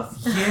and stuff.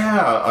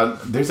 Yeah,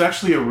 there's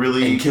actually a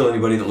really... And kill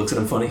anybody that looks at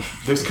him funny.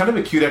 There's kind of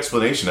a cute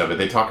explanation of it.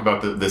 They talk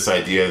about this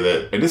idea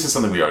that, and this is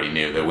something we already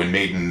knew, that when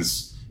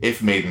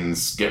if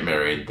maidens get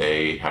married,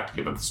 they have to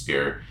give up the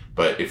spear.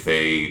 But if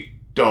they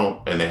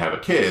don't and they have a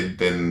kid,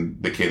 then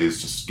the kid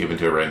is just given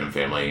to a random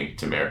family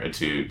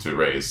to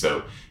raise.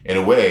 So in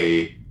a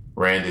way,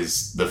 Rand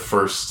is the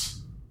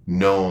first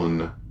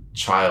known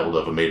child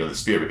of a maiden of the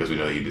spear because we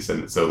know that he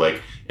descended. So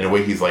like in a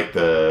way, he's like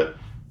the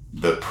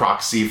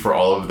proxy for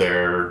all of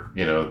their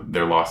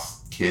their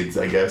lost kids,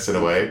 I guess, in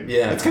a way.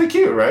 Yeah, it's kind of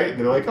cute, right?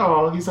 They're like,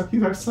 oh, he's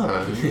our son.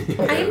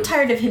 I am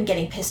tired of him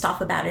getting pissed off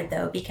about it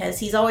though, because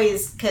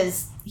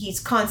he's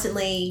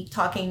constantly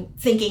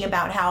thinking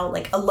about how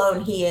like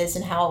alone he is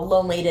and how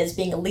lonely it is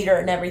being a leader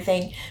and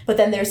everything. But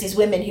then there's these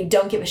women who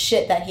don't give a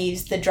shit that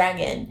he's the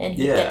dragon, and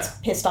he gets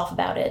pissed off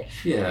about it.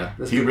 Yeah,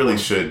 he really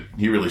should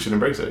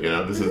embrace it.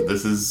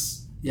 This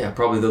is. Yeah,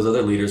 probably those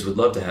other leaders would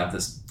love to have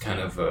this kind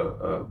of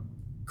a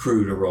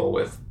crew to roll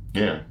with.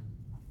 Yeah.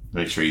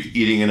 Make sure he's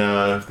eating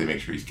enough. They make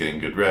sure he's getting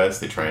good rest.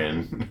 They try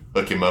and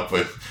hook him up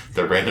with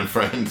their random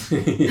friend.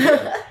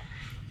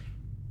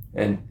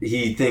 And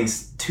he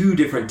thinks two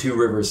different Two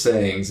Rivers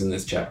sayings in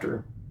this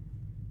chapter.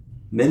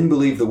 Men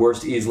believe the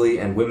worst easily,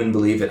 and women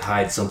believe it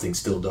hides something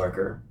still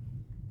darker.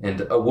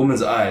 And a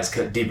woman's eyes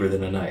cut deeper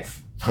than a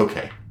knife.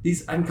 Okay.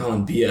 I'm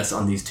calling BS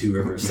on these Two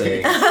Rivers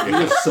sayings.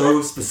 They're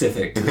so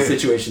specific to the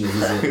situation that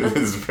he's in. This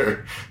is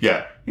very,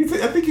 yeah.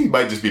 I think he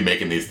might just be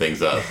making these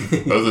things up.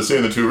 As they say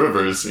in the Two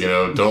Rivers,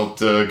 don't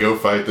go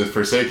fight the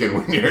Forsaken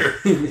when you're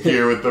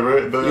here with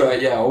the...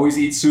 Yeah, always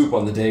eat soup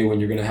on the day when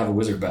you're going to have a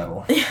wizard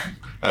battle.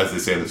 As they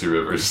say in the Two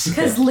Rivers.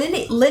 Because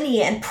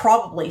Linny and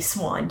probably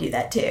Swan do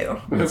that too.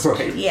 That's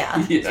right.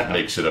 Yeah.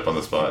 Make shit up on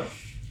the spot.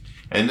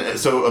 And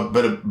so,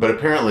 but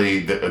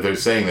apparently they're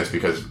saying this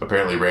because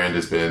apparently Rand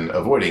has been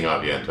avoiding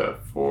Avienta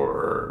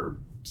for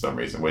some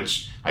reason,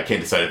 which I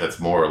can't decide if that's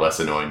more or less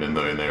annoying than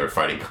when they were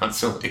fighting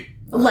constantly.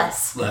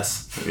 Less.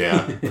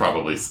 Yeah,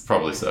 probably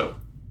so.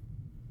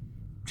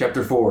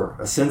 Chapter 4,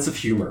 A Sense of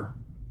Humor,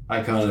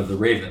 Icon of the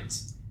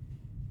Ravens.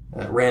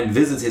 Rand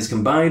visits his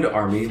combined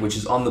army, which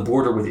is on the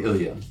border with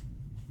Ilya.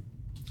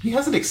 He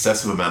has an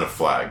excessive amount of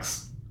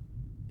flags.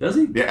 Does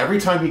he? Yeah, every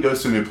time he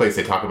goes to a new place,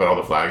 they talk about all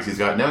the flags he's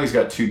got. Now he's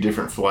got 2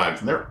 different flags,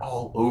 and they're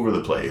all over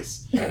the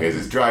place. He has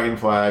his dragon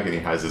flag, and he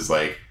has his,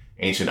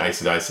 ancient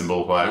Aes Sedai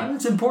symbol flag.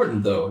 It's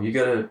important, though. You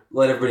gotta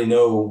let everybody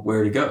know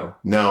where to go.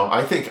 No,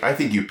 I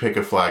think you pick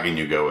a flag and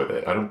you go with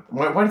it.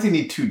 Why does he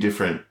need 2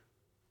 different,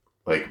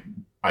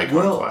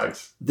 icon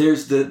flags?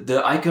 There's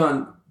the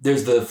icon...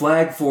 There's the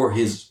flag for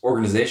his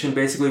organization,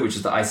 basically, which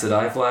is the Aes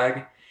Sedai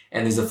flag.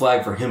 And there's a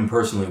flag for him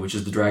personally, which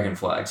is the dragon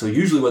flag. So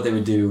usually what they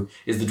would do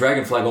is the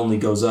dragon flag only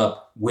goes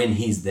up when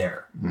he's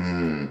there.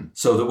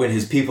 So that when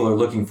his people are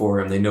looking for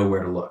him, they know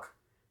where to look.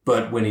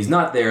 But when he's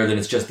not there, then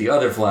it's just the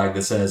other flag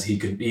that says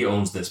he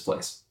owns this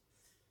place.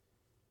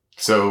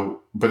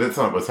 So, but that's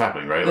not what's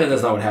happening, right?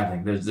 That's not what's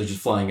happening. They're just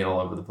flying it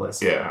all over the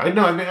place. Yeah, I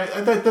know. I mean,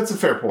 that's a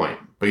fair point.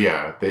 But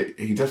yeah,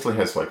 he definitely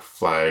has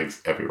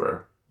flags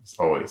everywhere.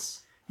 Always.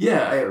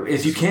 Yeah,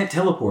 if you can't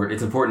teleport,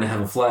 it's important to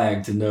have a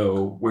flag to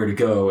know where to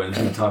go and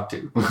who to talk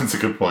to. That's a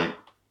good point.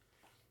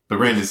 But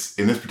Rand is,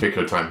 in this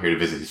particular time, here to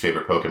visit his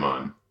favorite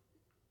Pokemon,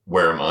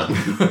 Weramon.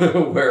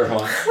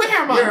 Weramon.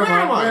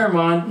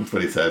 That's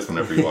what he says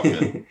whenever you walk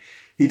in.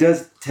 He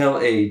does tell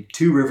a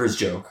Two Rivers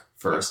joke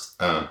first.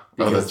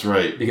 That's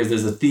right. Because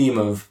there's a theme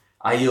of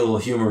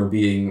Aiel humor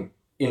being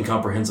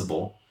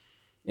incomprehensible.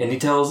 And he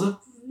tells a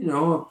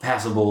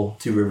passable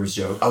Two Rivers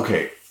joke.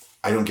 Okay,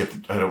 I don't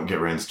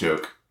get Rand's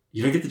joke.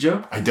 You don't get the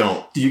joke? I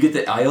don't. Do you get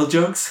the Aiel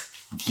jokes?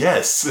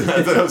 Yes. I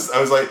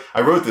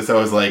wrote this. I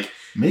was like,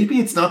 maybe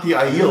it's not the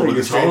Aiel with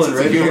the strange sense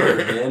of humor.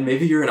 Man,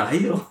 maybe you're an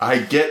Aiel. I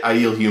get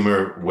Aiel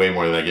humor way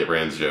more than I get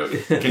Rand's joke.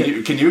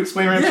 Can you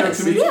explain Rand's joke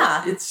to me?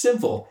 Yeah. It's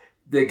simple.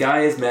 The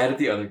guy is mad at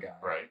the other guy.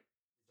 Right.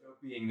 The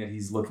joke being that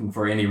he's looking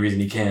for any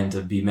reason he can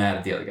to be mad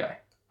at the other guy.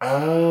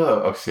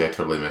 Oh, see, I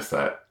totally missed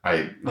that.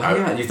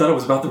 Yeah, you thought it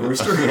was about the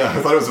rooster? Yeah,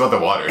 I thought it was about the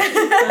water.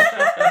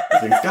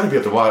 It's got to be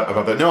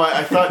about that. No,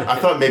 I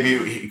thought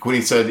maybe when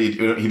he said he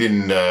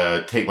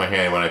didn't take my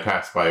hand when I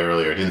passed by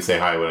earlier, didn't say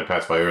hi when I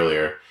passed by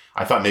earlier.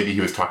 I thought maybe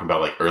he was talking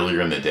about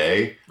earlier in the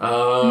day.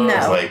 Oh, no. I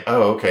was like,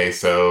 oh, okay,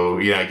 so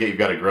I get you've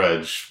got a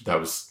grudge. That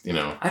was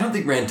I don't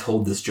think Rand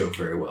told this joke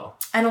very well.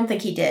 I don't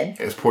think he did.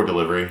 It was poor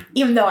delivery.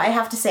 Even though I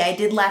have to say I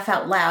did laugh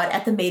out loud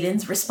at the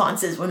maidens'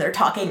 responses when they're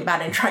talking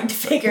about it and trying to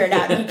figure it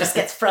out, and he just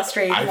gets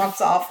frustrated and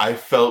walks off. I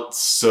felt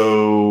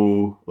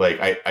so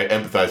I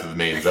empathized with the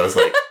maidens. I was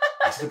like,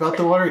 is it about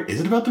the water? Is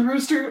it about the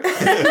rooster?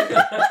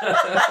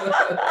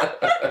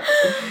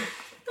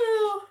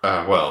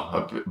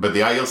 But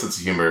the Aiel sense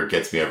of humor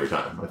gets me every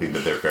time. I think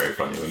that they're very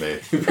funny when they...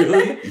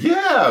 Really?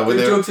 Yeah.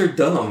 Their jokes are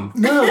dumb.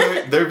 No,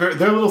 they're a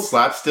little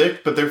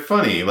slapstick, but they're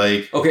funny.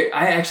 Okay,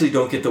 I actually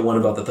don't get the one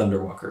about the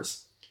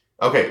Thunderwalkers.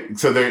 Okay,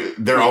 so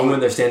they're all... when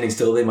they're standing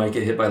still, they might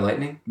get hit by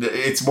lightning?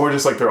 It's more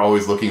just they're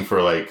always looking for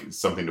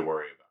something to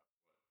worry about.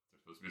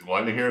 There's supposed to be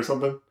lightning here or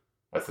something?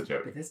 That's the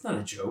joke. That's not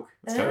a joke.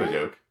 It's kind of a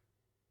joke.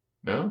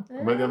 No?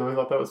 Am I the only one who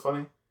thought that was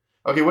funny?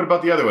 Okay, what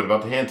about the other one?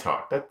 About the hand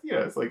talk?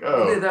 It's like,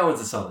 That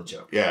one's a solid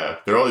joke. Yeah,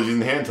 they're always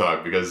using hand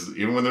talk because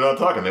even when they're not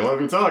talking, they want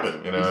to be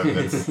talking. You know, and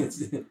it's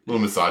a little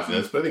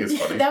misogynist, but I think it's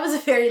funny. That was a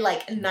very,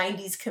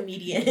 90s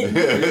comedian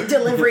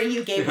delivery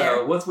you gave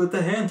there. What's with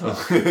the hand talk?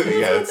 What's with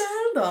the hand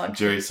talk?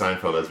 Jerry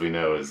Seinfeld, as we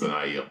know, is an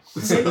Aiel.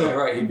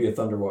 Right, he'd be a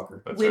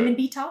Thunderwalker. That's Women right.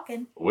 be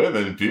talking.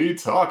 Women be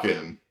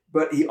talking.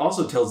 But he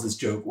also tells this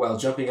joke while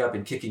jumping up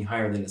and kicking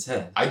higher than his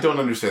head. I don't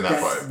understand that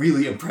That's part.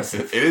 really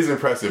impressive. It is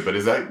impressive, but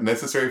is that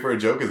necessary for a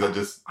joke? Is that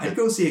just... I'd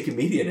go see a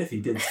comedian if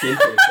he did skin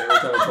kicks every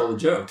time I told a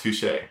joke.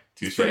 Touche.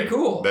 It's pretty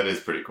cool. That is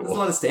pretty cool. There's a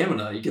lot of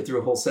stamina. You get through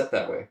a whole set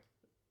that way.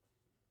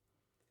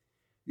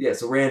 Yeah,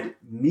 so Rand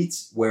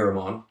meets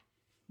Waramon.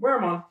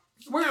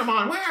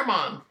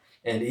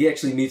 And he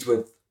actually meets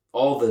with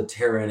all the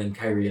Terran and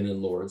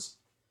Kyrianan lords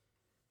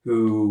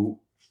who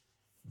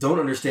don't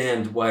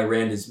understand why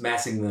Rand is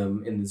massing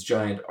them in this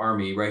giant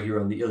army right here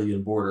on the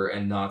Ilian border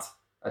and not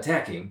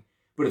attacking.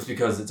 But it's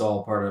because it's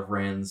all part of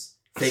Rand's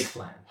fake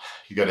plan.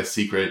 You got a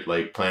secret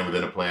plan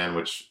within a plan,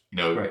 which,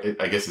 Right.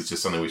 I guess it's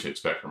just something we should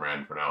expect from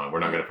Rand for now on. We're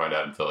not going to find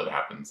out until it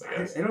happens, I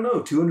guess. I don't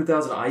know.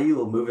 200,000 Aiel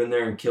will move in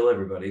there and kill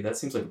everybody. That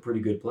seems like a pretty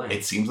good plan.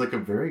 It seems like a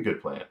very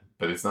good plan,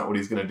 but it's not what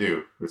he's going to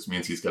do, which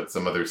means he's got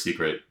some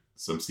secret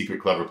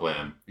clever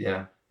plan.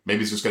 Yeah.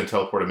 Maybe he's just going to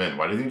teleport him in.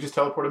 Why didn't he just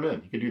teleport him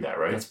in? He could do that,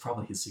 right? That's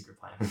probably his secret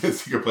plan. His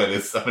secret plan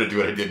is, I'm going to do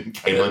what I did in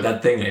Camelot.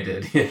 That thing I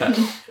did, yeah.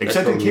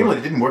 Except in Camelot,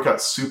 it didn't work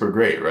out super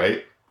great,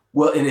 right?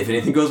 Well, and if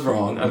anything goes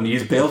wrong, I'm going to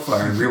use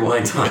Balefire and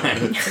rewind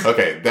time.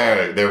 Okay,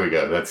 there we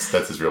go. That's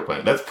his real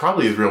plan. That's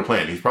probably his real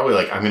plan. He's probably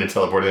like, I'm going to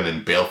teleport in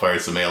and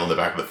Balefire Samael in the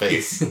back of the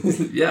face.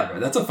 Yeah,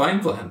 that's a fine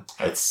plan.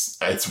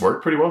 It's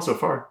worked pretty well so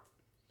far.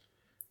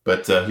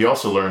 But he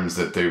also learns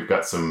that they've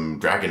got some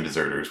dragon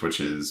deserters, which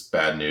is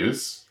bad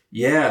news.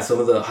 Yeah, some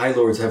of the High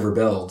Lords have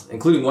rebelled,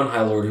 including one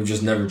High Lord who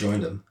just never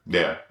joined him.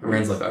 Yeah. And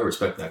Rand's like, I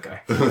respect that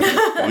guy.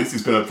 At least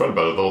he's been upfront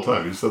about it the whole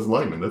time. He just doesn't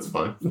like me. That's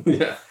fine.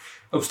 Yeah,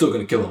 I'm still going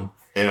to kill him.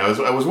 And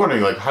I was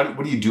wondering,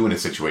 what do you do in a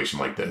situation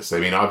like this? I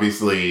mean,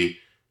 obviously,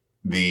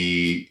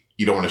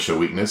 you don't want to show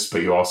weakness,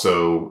 but you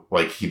also,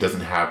 he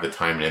doesn't have the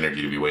time and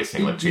energy to be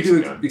wasting, You chasing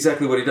do down.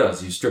 exactly what he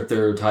does. You strip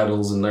their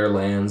titles and their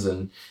lands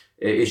and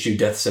issue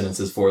death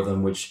sentences for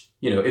them, which,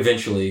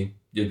 eventually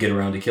you'll get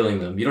around to killing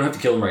them. You don't have to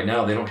kill them right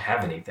now. They don't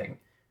have anything.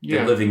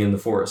 They're living in the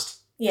forest.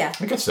 Yeah.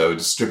 I guess so.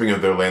 Just stripping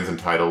of their lands and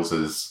titles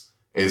is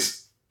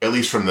at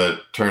least from the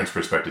Terran's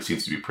perspective,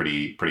 seems to be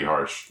pretty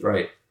harsh.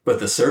 Right. But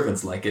the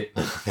servants like it.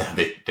 Yeah,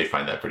 they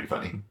find that pretty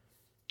funny.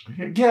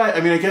 Yeah,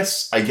 I mean, I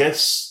guess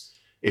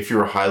if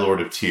you're a High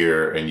Lord of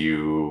Tyr and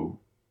you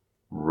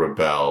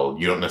rebel,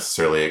 you don't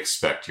necessarily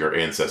expect your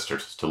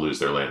ancestors to lose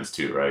their lands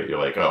too, right? You're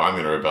like, oh, I'm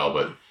going to rebel,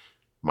 but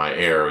my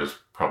heir is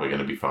probably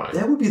going to be fine.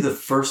 That would be the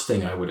first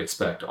thing I would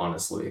expect,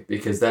 honestly,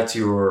 because that's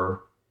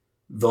your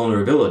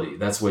vulnerability.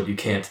 That's what you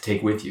can't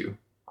take with you.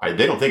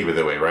 They don't think of it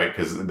that way, right?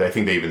 Because I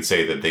think they even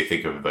say that they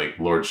think of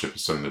lordship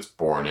as something that's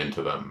born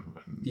into them.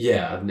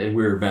 Yeah, and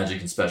we're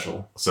magic and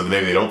special. So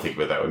maybe they don't think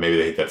of it that way. Maybe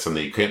they think that's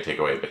something you can't take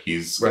away, but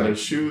he's going to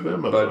shoo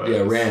them otherwise. But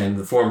yeah, Rand,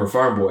 the former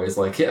farm boy, is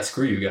like, yeah,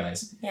 screw you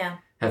guys. Yeah.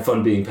 Have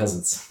fun being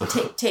peasants.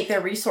 Take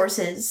their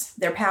resources,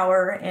 their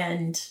power,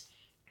 and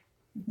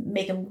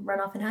make them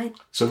run off and hide.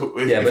 So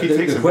yeah, but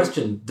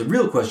the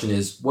real question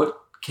is, what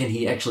can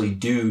he actually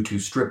do to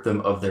strip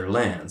them of their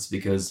lands?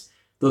 Because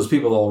those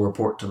people all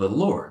report to the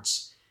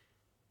lords.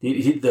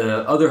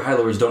 The other High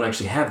Lords don't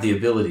actually have the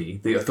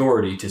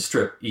authority to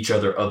strip each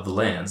other of the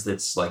lands.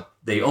 It's like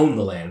they own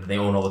the land, and they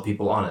own all the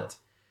people on it.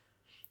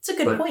 It's a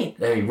good point.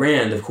 I mean,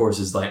 Rand, of course,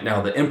 is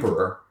now the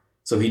emperor,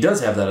 so he does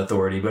have that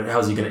authority, but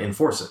how's he going to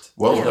enforce it?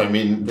 Well, yeah. I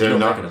mean, There's they're no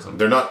not mechanism.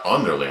 They're not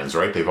on their lands,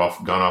 right? They've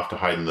gone off to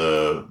hide in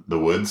the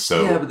woods.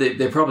 So yeah, but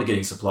they're probably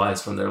getting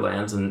supplies from their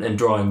lands and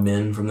drawing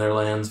men from their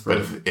lands. But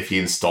if he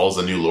installs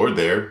a new lord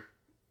there,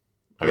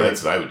 I mean,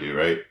 that's what I would do,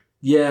 right?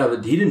 Yeah,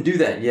 but he didn't do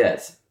that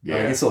yet. Yeah.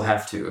 I guess he'll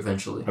have to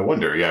eventually. I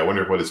wonder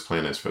what his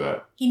plan is for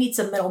that. He needs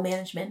some middle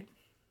management.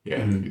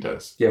 Yeah, he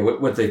does. Yeah,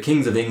 what the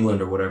kings of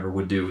England or whatever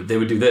would do, they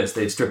would do this.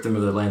 They'd strip them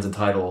of their lands and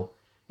title,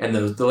 and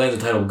the lands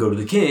and title would go to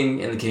the king,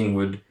 and the king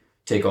would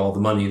take all the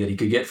money that he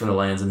could get from the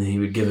lands, and then he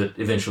would give it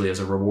eventually as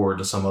a reward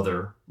to some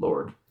other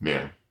lord.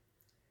 Yeah.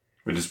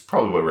 Which is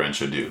probably what Rand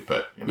should do,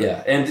 but...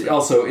 Yeah, and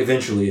also,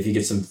 eventually, if he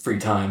gets some free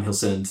time, he'll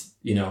send,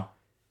 a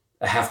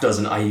half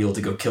dozen Aiel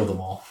to go kill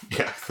them all.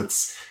 Yeah,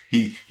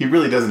 he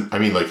really doesn't... I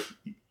mean,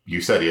 you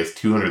said he has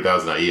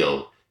 200,000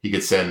 Aiel. He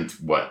could send,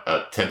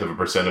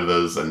 0.1% of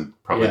those and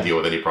probably deal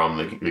with any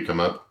problem that come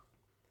up?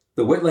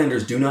 The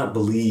Wetlanders do not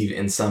believe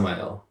in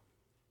Samael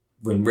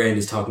when Rand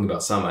is talking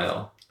about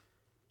Samael.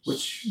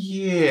 Which...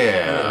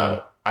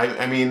 Yeah.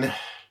 I mean,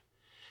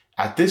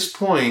 at this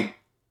point,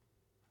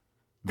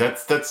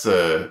 that's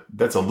a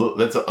little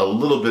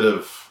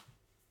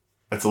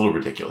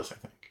ridiculous, I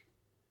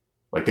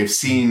think. They've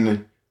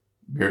seen...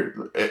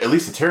 At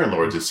least the Terran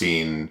Lords have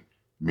seen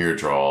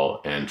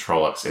Myrddraal and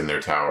Trollocs in their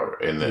tower,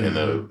 in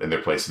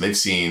their place, and they've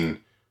seen,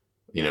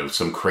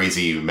 some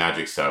crazy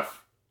magic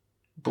stuff.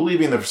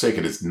 Believing the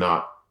Forsaken is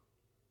not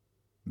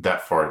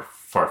that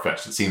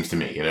far-fetched, it seems to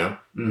me, you know?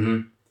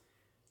 Mm-hmm.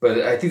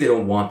 But I think they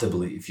don't want to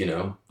believe, you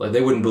know? Like,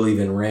 they wouldn't believe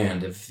in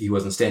Rand if he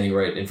wasn't standing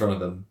right in front of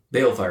them,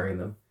 bale-firing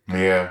them.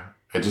 Yeah.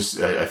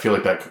 I feel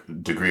like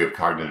that degree of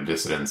cognitive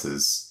dissonance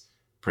is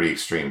pretty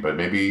extreme. But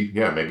maybe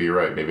you're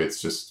right. Maybe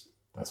it's just,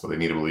 that's what they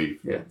need to believe.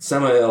 Yeah.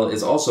 Samael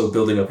is also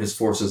building up his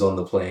forces on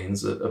the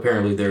plains.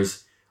 Apparently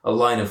there's a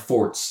line of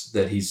forts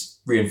that he's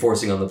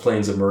reinforcing on the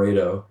plains of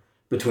Moredo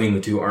between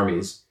the two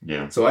armies.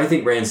 Yeah. So I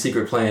think Rand's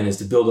secret plan is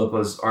to build up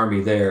his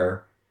army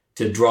there,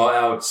 to draw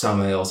out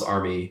Samael's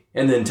army,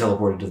 and then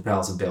teleport into the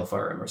palace and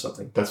balefire him or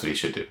something. That's what he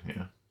should do,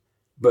 yeah.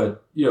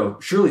 But, you know,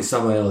 surely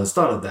Samael has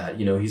thought of that.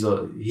 You know,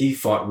 he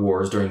fought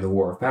wars during the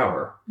War of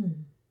Power.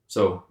 Mm-hmm.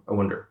 So I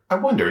wonder.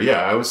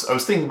 Yeah. I was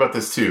thinking about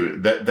this too.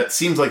 That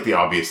seems like the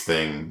obvious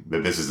thing,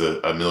 that this is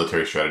a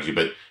military strategy,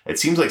 but it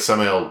seems like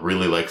Samael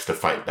really likes to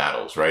fight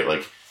battles, right?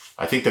 Like,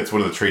 I think that's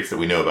one of the traits that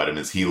we know about him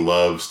is he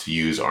loves to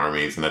use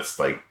armies, and that's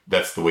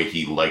the way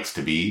he likes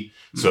to be.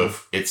 Mm-hmm. So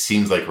if it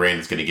seems like Rand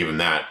is going to give him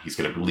that, he's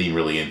going to lean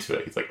really into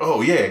it. He's like,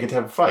 oh yeah, I get to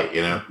have a fight,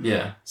 you know?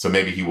 Yeah. So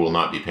maybe he will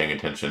not be paying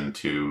attention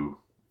to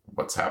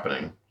what's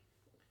happening.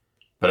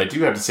 But I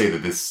do have to say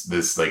that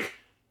this like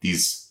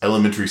these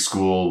elementary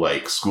school,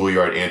 like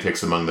schoolyard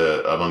antics among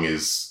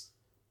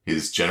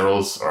his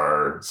generals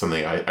are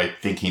something I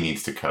think he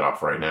needs to cut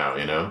off right now,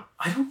 you know?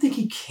 I don't think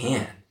he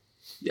can.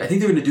 I think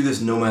they're going to do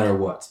this no matter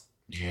what.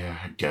 Yeah,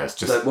 I guess.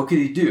 Just like, what could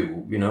he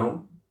do? You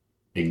know,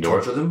 ignore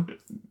torture them,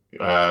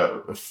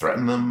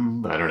 threaten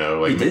them. I don't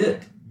know. Like, he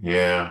did.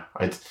 Yeah,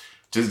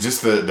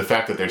 just the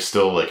fact that they're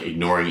still like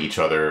ignoring each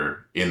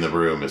other in the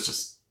room is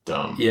just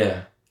dumb.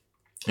 Yeah,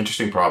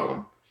 interesting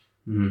problem.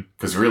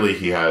 Because really,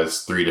 he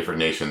has 3 different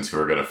nations who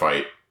are going to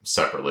fight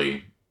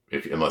separately,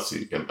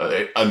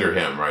 under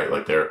him, right?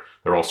 Like they're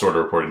all sort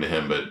of reporting to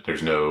him, but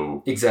there's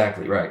no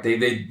exactly right.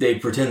 They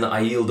pretend the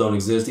Aiel don't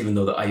exist, even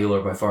though the Aiel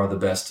are by far the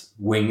best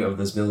wing of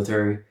this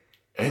military,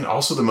 and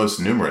also the most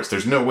numerous.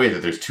 There's no way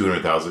that there's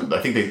 200,000.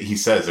 I think he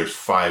says there's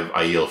 5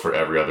 Aiel for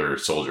every other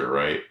soldier,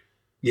 right?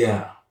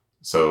 Yeah.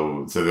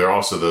 So they're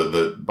also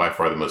the by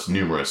far the most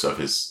numerous of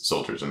his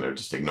soldiers, and they're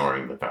just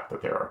ignoring the fact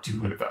that there are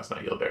 200,000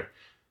 Aiel there.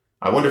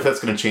 I wonder if that's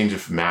going to change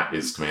if Matt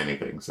is commanding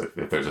things,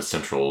 if there's a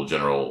central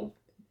general.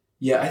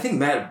 Yeah, I think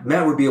Matt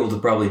would be able to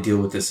probably deal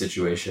with this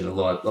situation a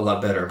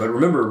lot better. But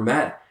remember,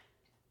 Matt,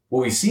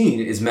 what we've seen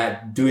is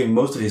Matt doing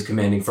most of his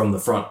commanding from the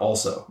front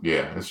also.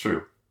 Yeah, that's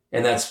true.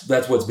 And that's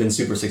what's been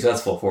super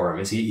successful for him,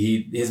 is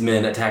his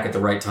men attack at the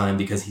right time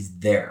because he's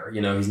there.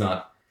 You know, he's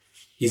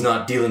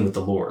not dealing with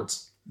the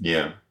lords.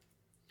 Yeah.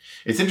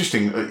 It's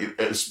interesting,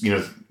 you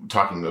know,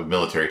 talking of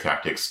military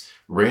tactics,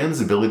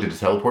 Rand's ability to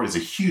teleport is a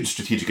huge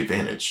strategic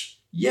advantage.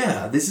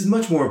 Yeah, this is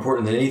much more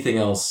important than anything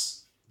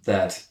else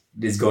that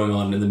is going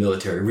on in the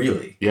military,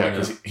 really. Yeah,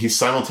 because he's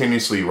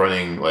simultaneously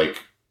running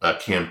like a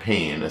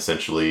campaign,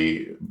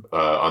 essentially,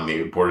 on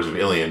the borders of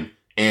Ilion,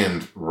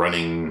 and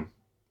running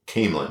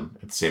Camelin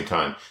at the same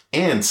time,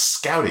 and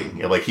scouting.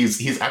 Like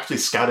he's actually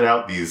scouted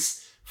out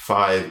these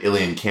 5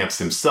 Ilion camps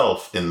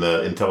himself in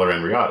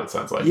Teleran Riyadh, it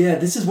sounds like. Yeah,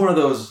 this is one of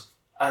those.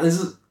 I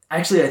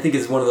think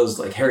it's one of those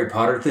like Harry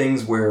Potter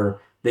things where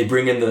they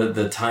bring in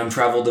the time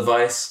travel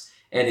device,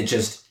 and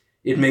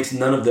it makes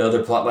none of the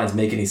other plot lines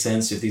make any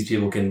sense if these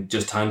people can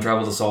just time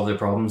travel to solve their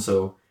problems,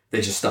 so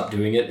they just stop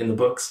doing it in the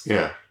books.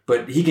 Yeah.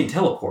 But he can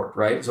teleport,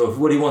 right? So if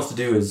what he wants to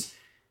do is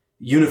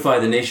unify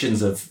the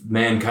nations of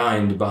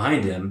mankind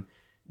behind him,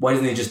 why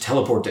doesn't he just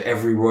teleport to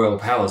every royal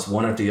palace,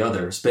 one after the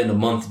other, spend a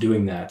month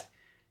doing that,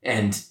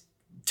 and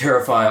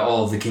terrify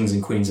all of the kings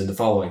and queens into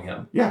following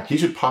him? Yeah, he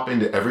should pop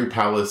into every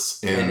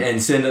palace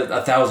and send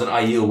 1,000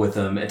 Aiel with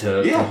him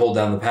to hold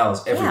down the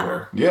palace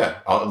everywhere. Yeah,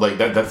 like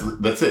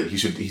that's it. He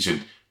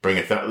should bring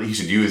he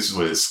should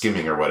use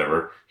skimming or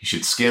whatever. He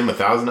should skim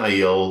 1,000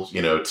 Aiel,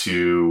 you know,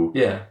 to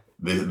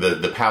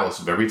the palace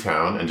of every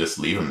town and just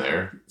leave them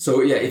there.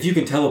 So yeah, if you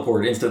can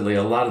teleport instantly,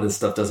 a lot of this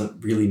stuff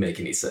doesn't really make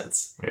any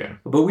sense. Yeah.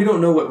 But we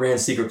don't know what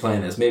Rand's secret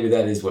plan is. Maybe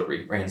that is what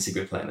Rand's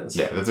secret plan is.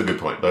 Yeah, that's a good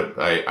point. But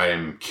I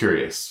am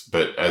curious.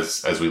 But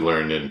as we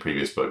learned in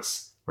previous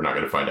books, we're not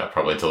going to find out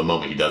probably until the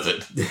moment he does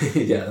it.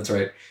 Yeah, that's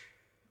right.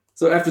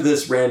 So after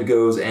this, Rand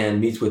goes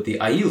and meets with the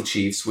Aiel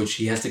chiefs, which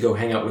he has to go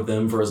hang out with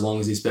them for as long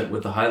as he spent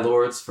with the High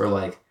Lords for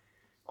like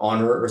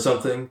honor or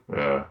something.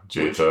 Yeah,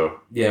 Jato.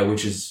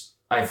 Which is...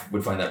 I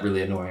would find that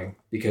really annoying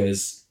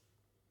because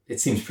it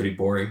seems pretty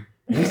boring.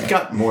 He's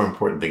got more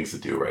important things to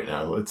do right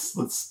now.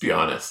 Let's be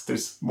honest.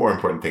 There's more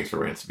important things for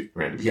Rand to be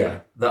doing.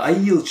 The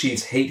Aiel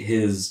chiefs hate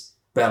his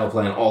battle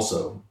plan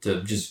also,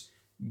 to just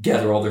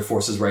gather all their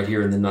forces right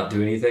here and then not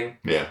do anything.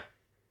 Yeah.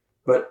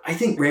 But I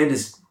think Rand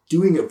is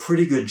doing a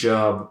pretty good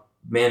job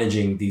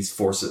managing these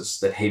forces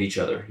that hate each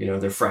other. You know,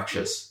 they're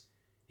fractious.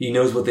 He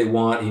knows what they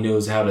want. He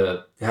knows how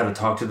to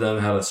talk to them,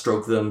 how to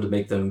stroke them to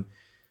make them,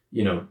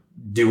 you know,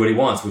 do what he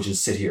wants, which is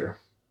sit here.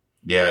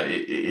 Yeah,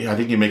 I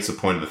think he makes a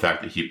point of the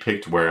fact that he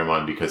picked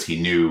Waramon because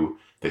he knew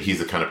that he's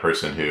the kind of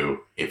person who,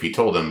 if he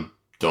told him,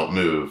 don't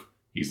move,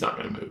 he's not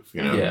going to move,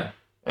 you know? Yeah.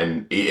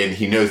 And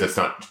he knows that's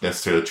not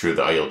necessarily true of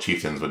the Aiel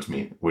chieftains,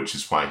 which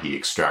is why he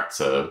extracts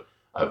a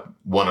a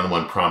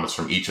one-on-one promise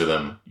from each of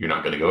them, you're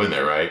not going to go in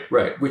there, right?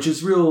 Right, which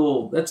is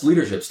that's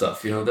leadership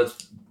stuff.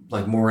 That's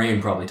like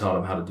Moraine probably taught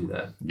him how to do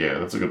that. Yeah,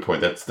 that's a good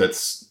point.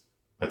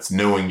 That's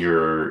knowing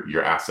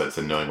your assets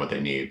and knowing what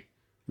they need.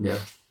 Yeah.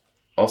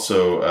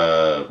 Also,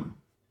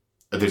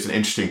 there's an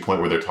interesting point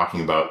where they're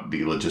talking about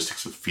the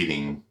logistics of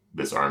feeding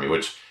this army,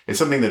 which is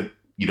something that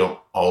you don't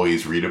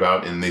always read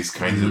about in these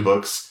kinds of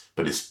books,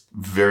 but it's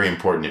very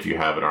important if you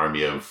have an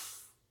army of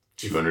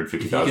 250,000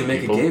 people. If you can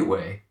make a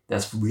gateway,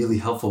 that's really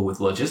helpful with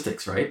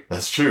logistics, right?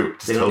 That's true.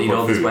 They don't need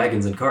all these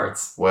wagons and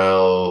carts.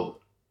 Well,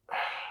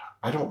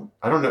 I don't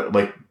know.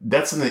 Like,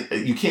 that's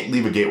something, you can't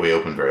leave a gateway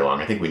open very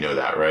long. I think we know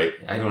that, right?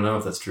 I don't know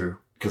if that's true.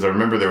 Because I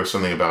remember there was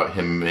something about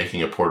him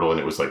making a portal and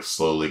it was like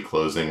slowly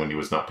closing when he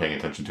was not paying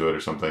attention to it or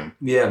something.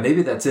 Yeah,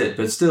 maybe that's it.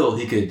 But still,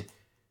 he could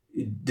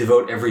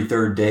devote every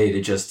third day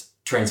to just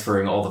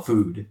transferring all the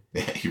food.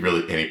 He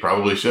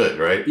probably should,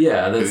 right?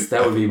 Yeah,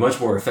 that would be much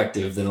more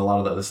effective than a lot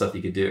of the other stuff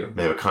he could do.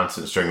 They have a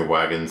constant string of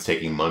wagons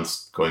taking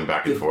months going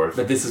back and forth.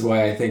 But this is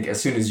why I think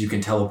as soon as you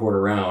can teleport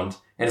around,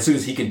 and as soon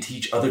as he can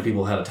teach other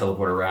people how to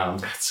teleport around,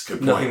 that's a good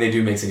point. Nothing they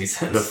do makes any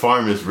sense. The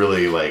farm is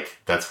really like,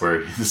 that's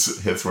where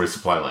his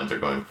supply lines are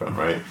going from,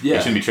 right? Yeah. He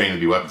shouldn't be training to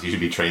be weapons. He should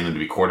be training them to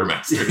be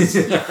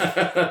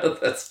quartermasters.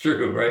 That's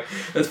true, right?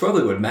 That's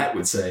probably what Matt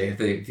would say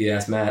if you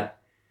asked Matt.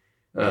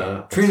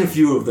 Train a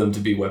few of them to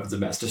be weapons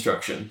of mass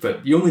destruction,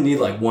 but you only need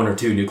like 1 or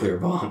 2 nuclear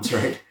bombs,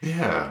 right?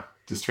 Yeah,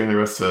 just train the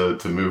rest to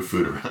move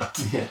food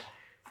around. Yeah.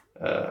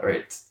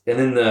 Right. And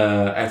then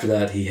after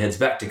that, he heads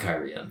back to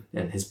Kyrian,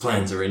 and his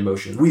plans are in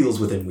motion,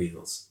 wheels within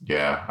wheels.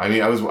 Yeah, I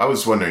mean, I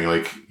was wondering,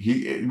 like,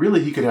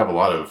 he could have a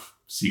lot of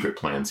secret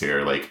plans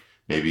here. Like,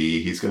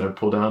 maybe he's going to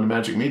pull down a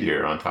magic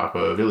meteor on top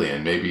of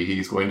Ilion. Maybe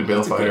he's going to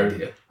bail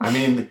fire. I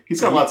mean,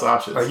 he's got lots of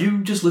options. Are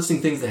you just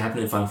listing things that happen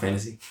in Final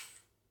Fantasy?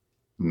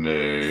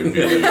 Maybe.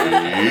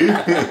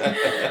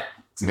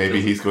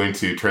 Maybe he's going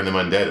to turn them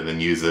undead and then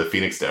use a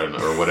phoenix down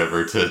or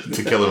whatever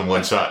to kill them in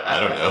one shot. I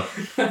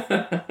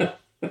don't know.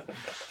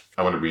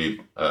 I want to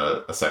read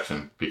a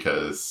section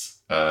because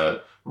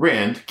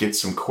Rand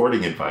gets some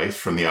courting advice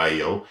from the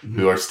Aiel,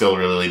 who are still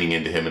really leaning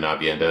into him and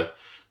Abienda.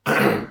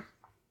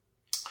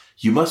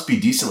 You must be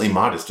decently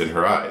modest in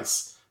her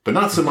eyes, but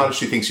not so modest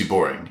she thinks you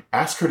boring.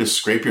 Ask her to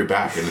scrape your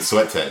back in the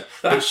sweat tent,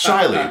 but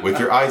shyly with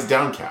your eyes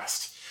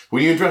downcast.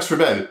 When you undress for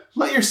bed,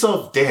 let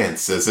yourself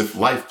dance as if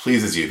life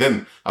pleases you.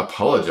 Then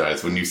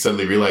apologize when you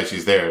suddenly realize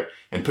she's there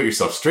and put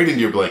yourself straight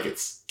into your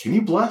blankets. Can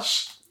you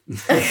blush?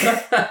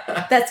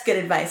 That's good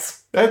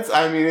advice.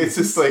 It's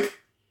just like...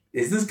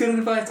 Is this good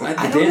advice? The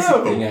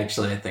dancing thing,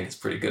 actually, I think is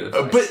pretty good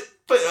advice.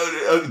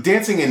 But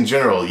dancing in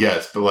general,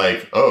 yes. But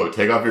like,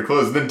 take off your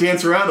clothes and then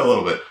dance around a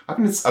little bit.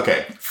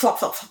 Okay. Flop,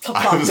 flop, flop,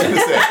 flop. I was going to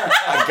say,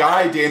 a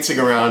guy dancing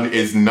around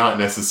is not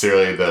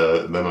necessarily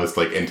the most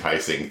like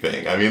enticing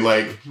thing. I mean,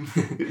 like...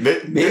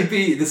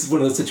 Maybe this is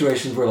one of those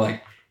situations where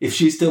like, if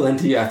she's still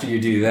into you after you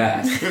do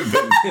that,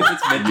 then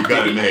it's meant to you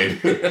got it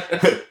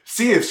made.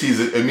 See if she's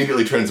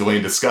immediately turns away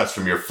in disgust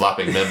from your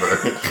flopping member.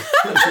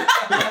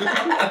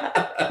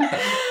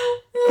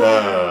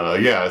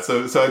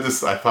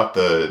 I thought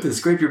the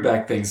scrape your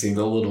back thing seemed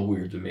a little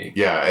weird to me.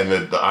 Yeah, and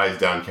the eyes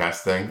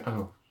downcast thing.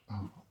 Oh,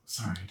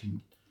 sorry,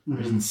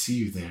 I didn't see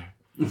you there.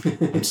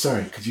 I'm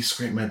sorry. Could you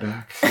scrape my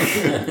back?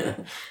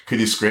 Could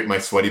you scrape my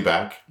sweaty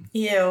back?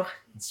 Ew.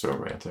 It's so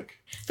romantic.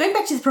 Going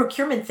back to the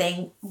procurement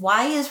thing,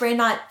 why is Ray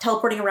not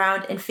teleporting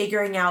around and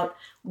figuring out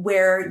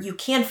where you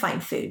can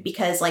find food?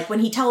 Because like when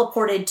he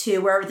teleported to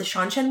wherever the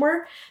Shanshan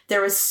were,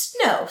 there was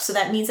snow. So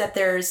that means that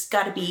there's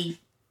got to be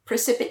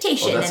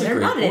precipitation and they're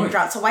not in a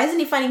drought. So why isn't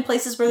he finding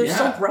places where they're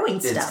still growing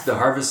stuff? It's the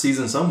harvest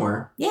season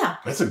somewhere. Yeah.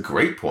 That's a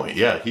great point.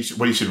 Yeah.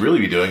 What he should really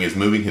be doing is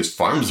moving his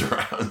farms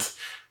around.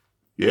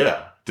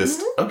 Yeah.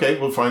 Just, okay,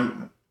 we'll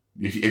find...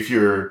 If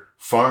your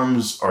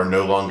farms are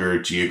no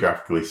longer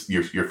geographically...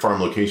 Your farm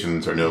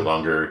locations are no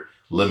longer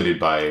limited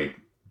by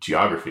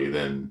geography,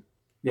 then...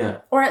 Yeah.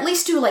 Or at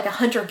least do like a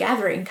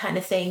hunter-gathering kind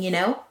of thing, you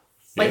know?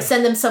 Like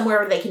send them somewhere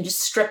where they can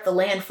just strip the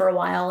land for a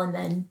while and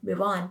then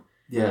move on.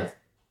 Yeah.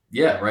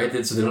 Yeah,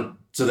 right?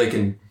 So they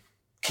can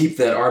keep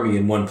that army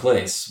in one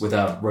place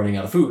without running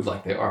out of food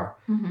like they are.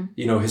 Mm-hmm.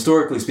 You know,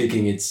 historically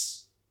speaking,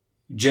 it's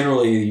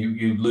generally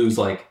you lose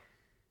like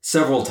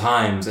several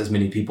times as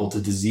many people to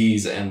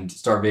disease and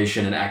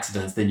starvation and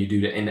accidents than you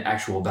do in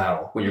actual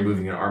battle when you're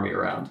moving an army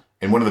around.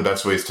 And one of the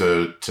best ways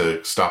to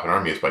stop an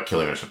army is by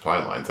killing their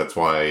supply lines. That's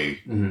why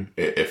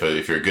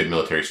if you're a good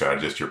military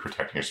strategist, you're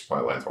protecting your supply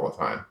lines all the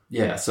time.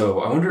 Yeah, so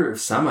I wonder if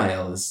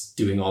Samael is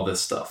doing all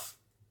this stuff.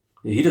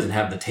 He doesn't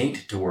have the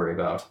taint to worry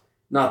about.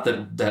 Not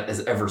that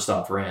has ever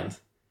stopped Rand.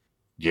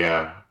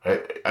 Yeah,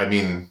 I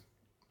mean,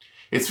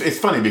 it's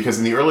funny because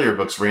in the earlier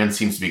books, Rand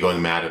seems to be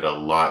going mad at a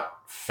lot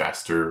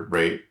faster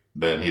rate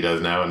than he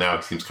does now. Now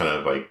it seems kind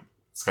of like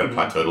it's kind of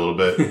plateaued a little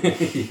bit.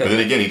 Yeah. But then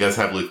again, he does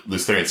have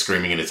Lucerian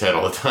screaming in his head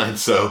all the time.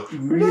 So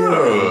who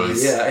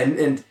knows? Yeah,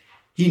 and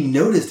he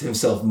noticed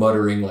himself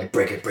muttering like,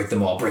 "Break it, break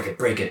them all, break it,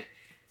 break it."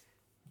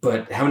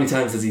 But how many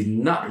times does he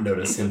not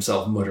notice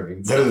himself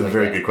muttering? That is a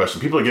very good question.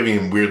 People are giving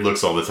him weird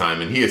looks all the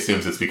time, and he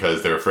assumes it's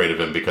because they're afraid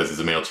of him because he's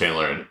a male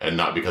channeler, and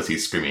not because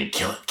he's screaming,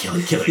 kill it, kill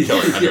it, kill it, kill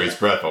it, under his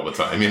breath all the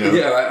time, you know?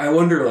 Yeah, I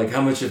wonder, like,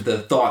 how much of the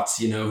thoughts,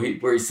 you know,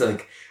 where he's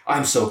like,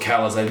 I'm so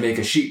callous, I'd make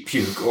a sheep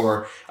puke,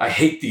 or I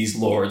hate these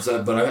lords,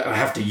 but I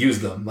have to use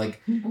them. Like,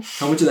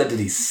 how much of that did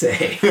he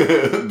say?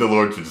 The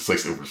Lord should just like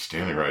say, we're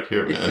standing right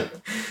here, man.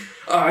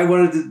 I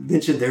wanted to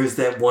mention there's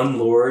that one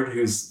lord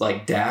who's,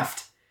 like,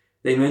 daft.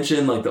 They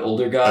mentioned, like, the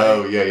older guy.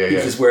 Oh, yeah.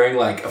 He's just wearing,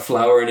 like, a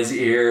flower in his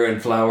ear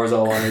and flowers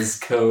all on his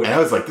coat. And I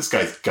was like, this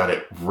guy's got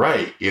it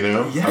right, you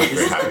know? Yeah, I was this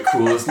very is happy. the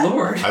coolest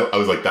lord. I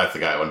was like, that's the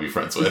guy I want to be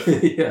friends with.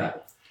 Yeah.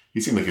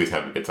 He seemed like he was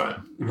having a good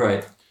time.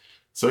 Right.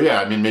 So, yeah,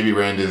 I mean, maybe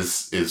Rand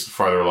is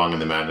farther along in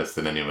the madness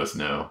than any of us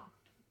know.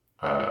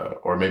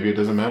 Or maybe it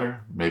doesn't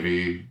matter.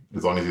 Maybe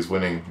as long as he's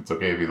winning, it's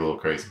okay if he's a little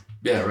crazy.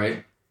 Yeah,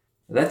 right.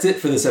 That's it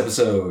for this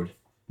episode.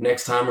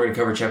 Next time, we're going to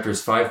cover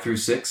chapters 5 through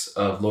 6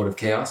 of Lord of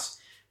Chaos.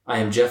 I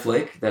am Jeff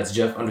Lake. That's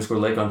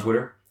Jeff_Lake on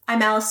Twitter.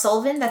 I'm Alice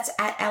Sullivan. That's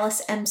at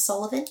Alice M.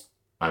 Sullivan.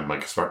 I'm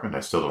Mike Sparkman.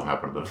 I still don't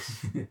have one of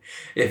those.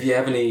 If you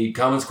have any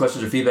comments,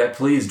 questions, or feedback,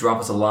 please drop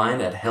us a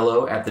line at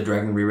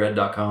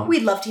hello@thedragonreread.com.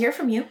 We'd love to hear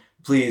from you.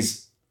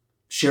 Please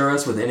share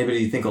us with anybody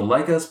you think will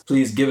like us.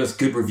 Please give us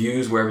good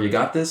reviews wherever you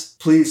got this.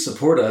 Please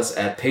support us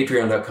at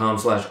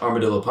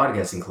patreon.com/Armadillo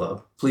Podcasting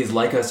Club. Please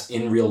like us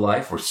in real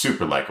life. We're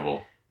super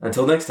likable.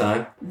 Until next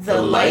time,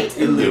 The light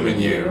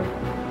illumine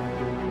you.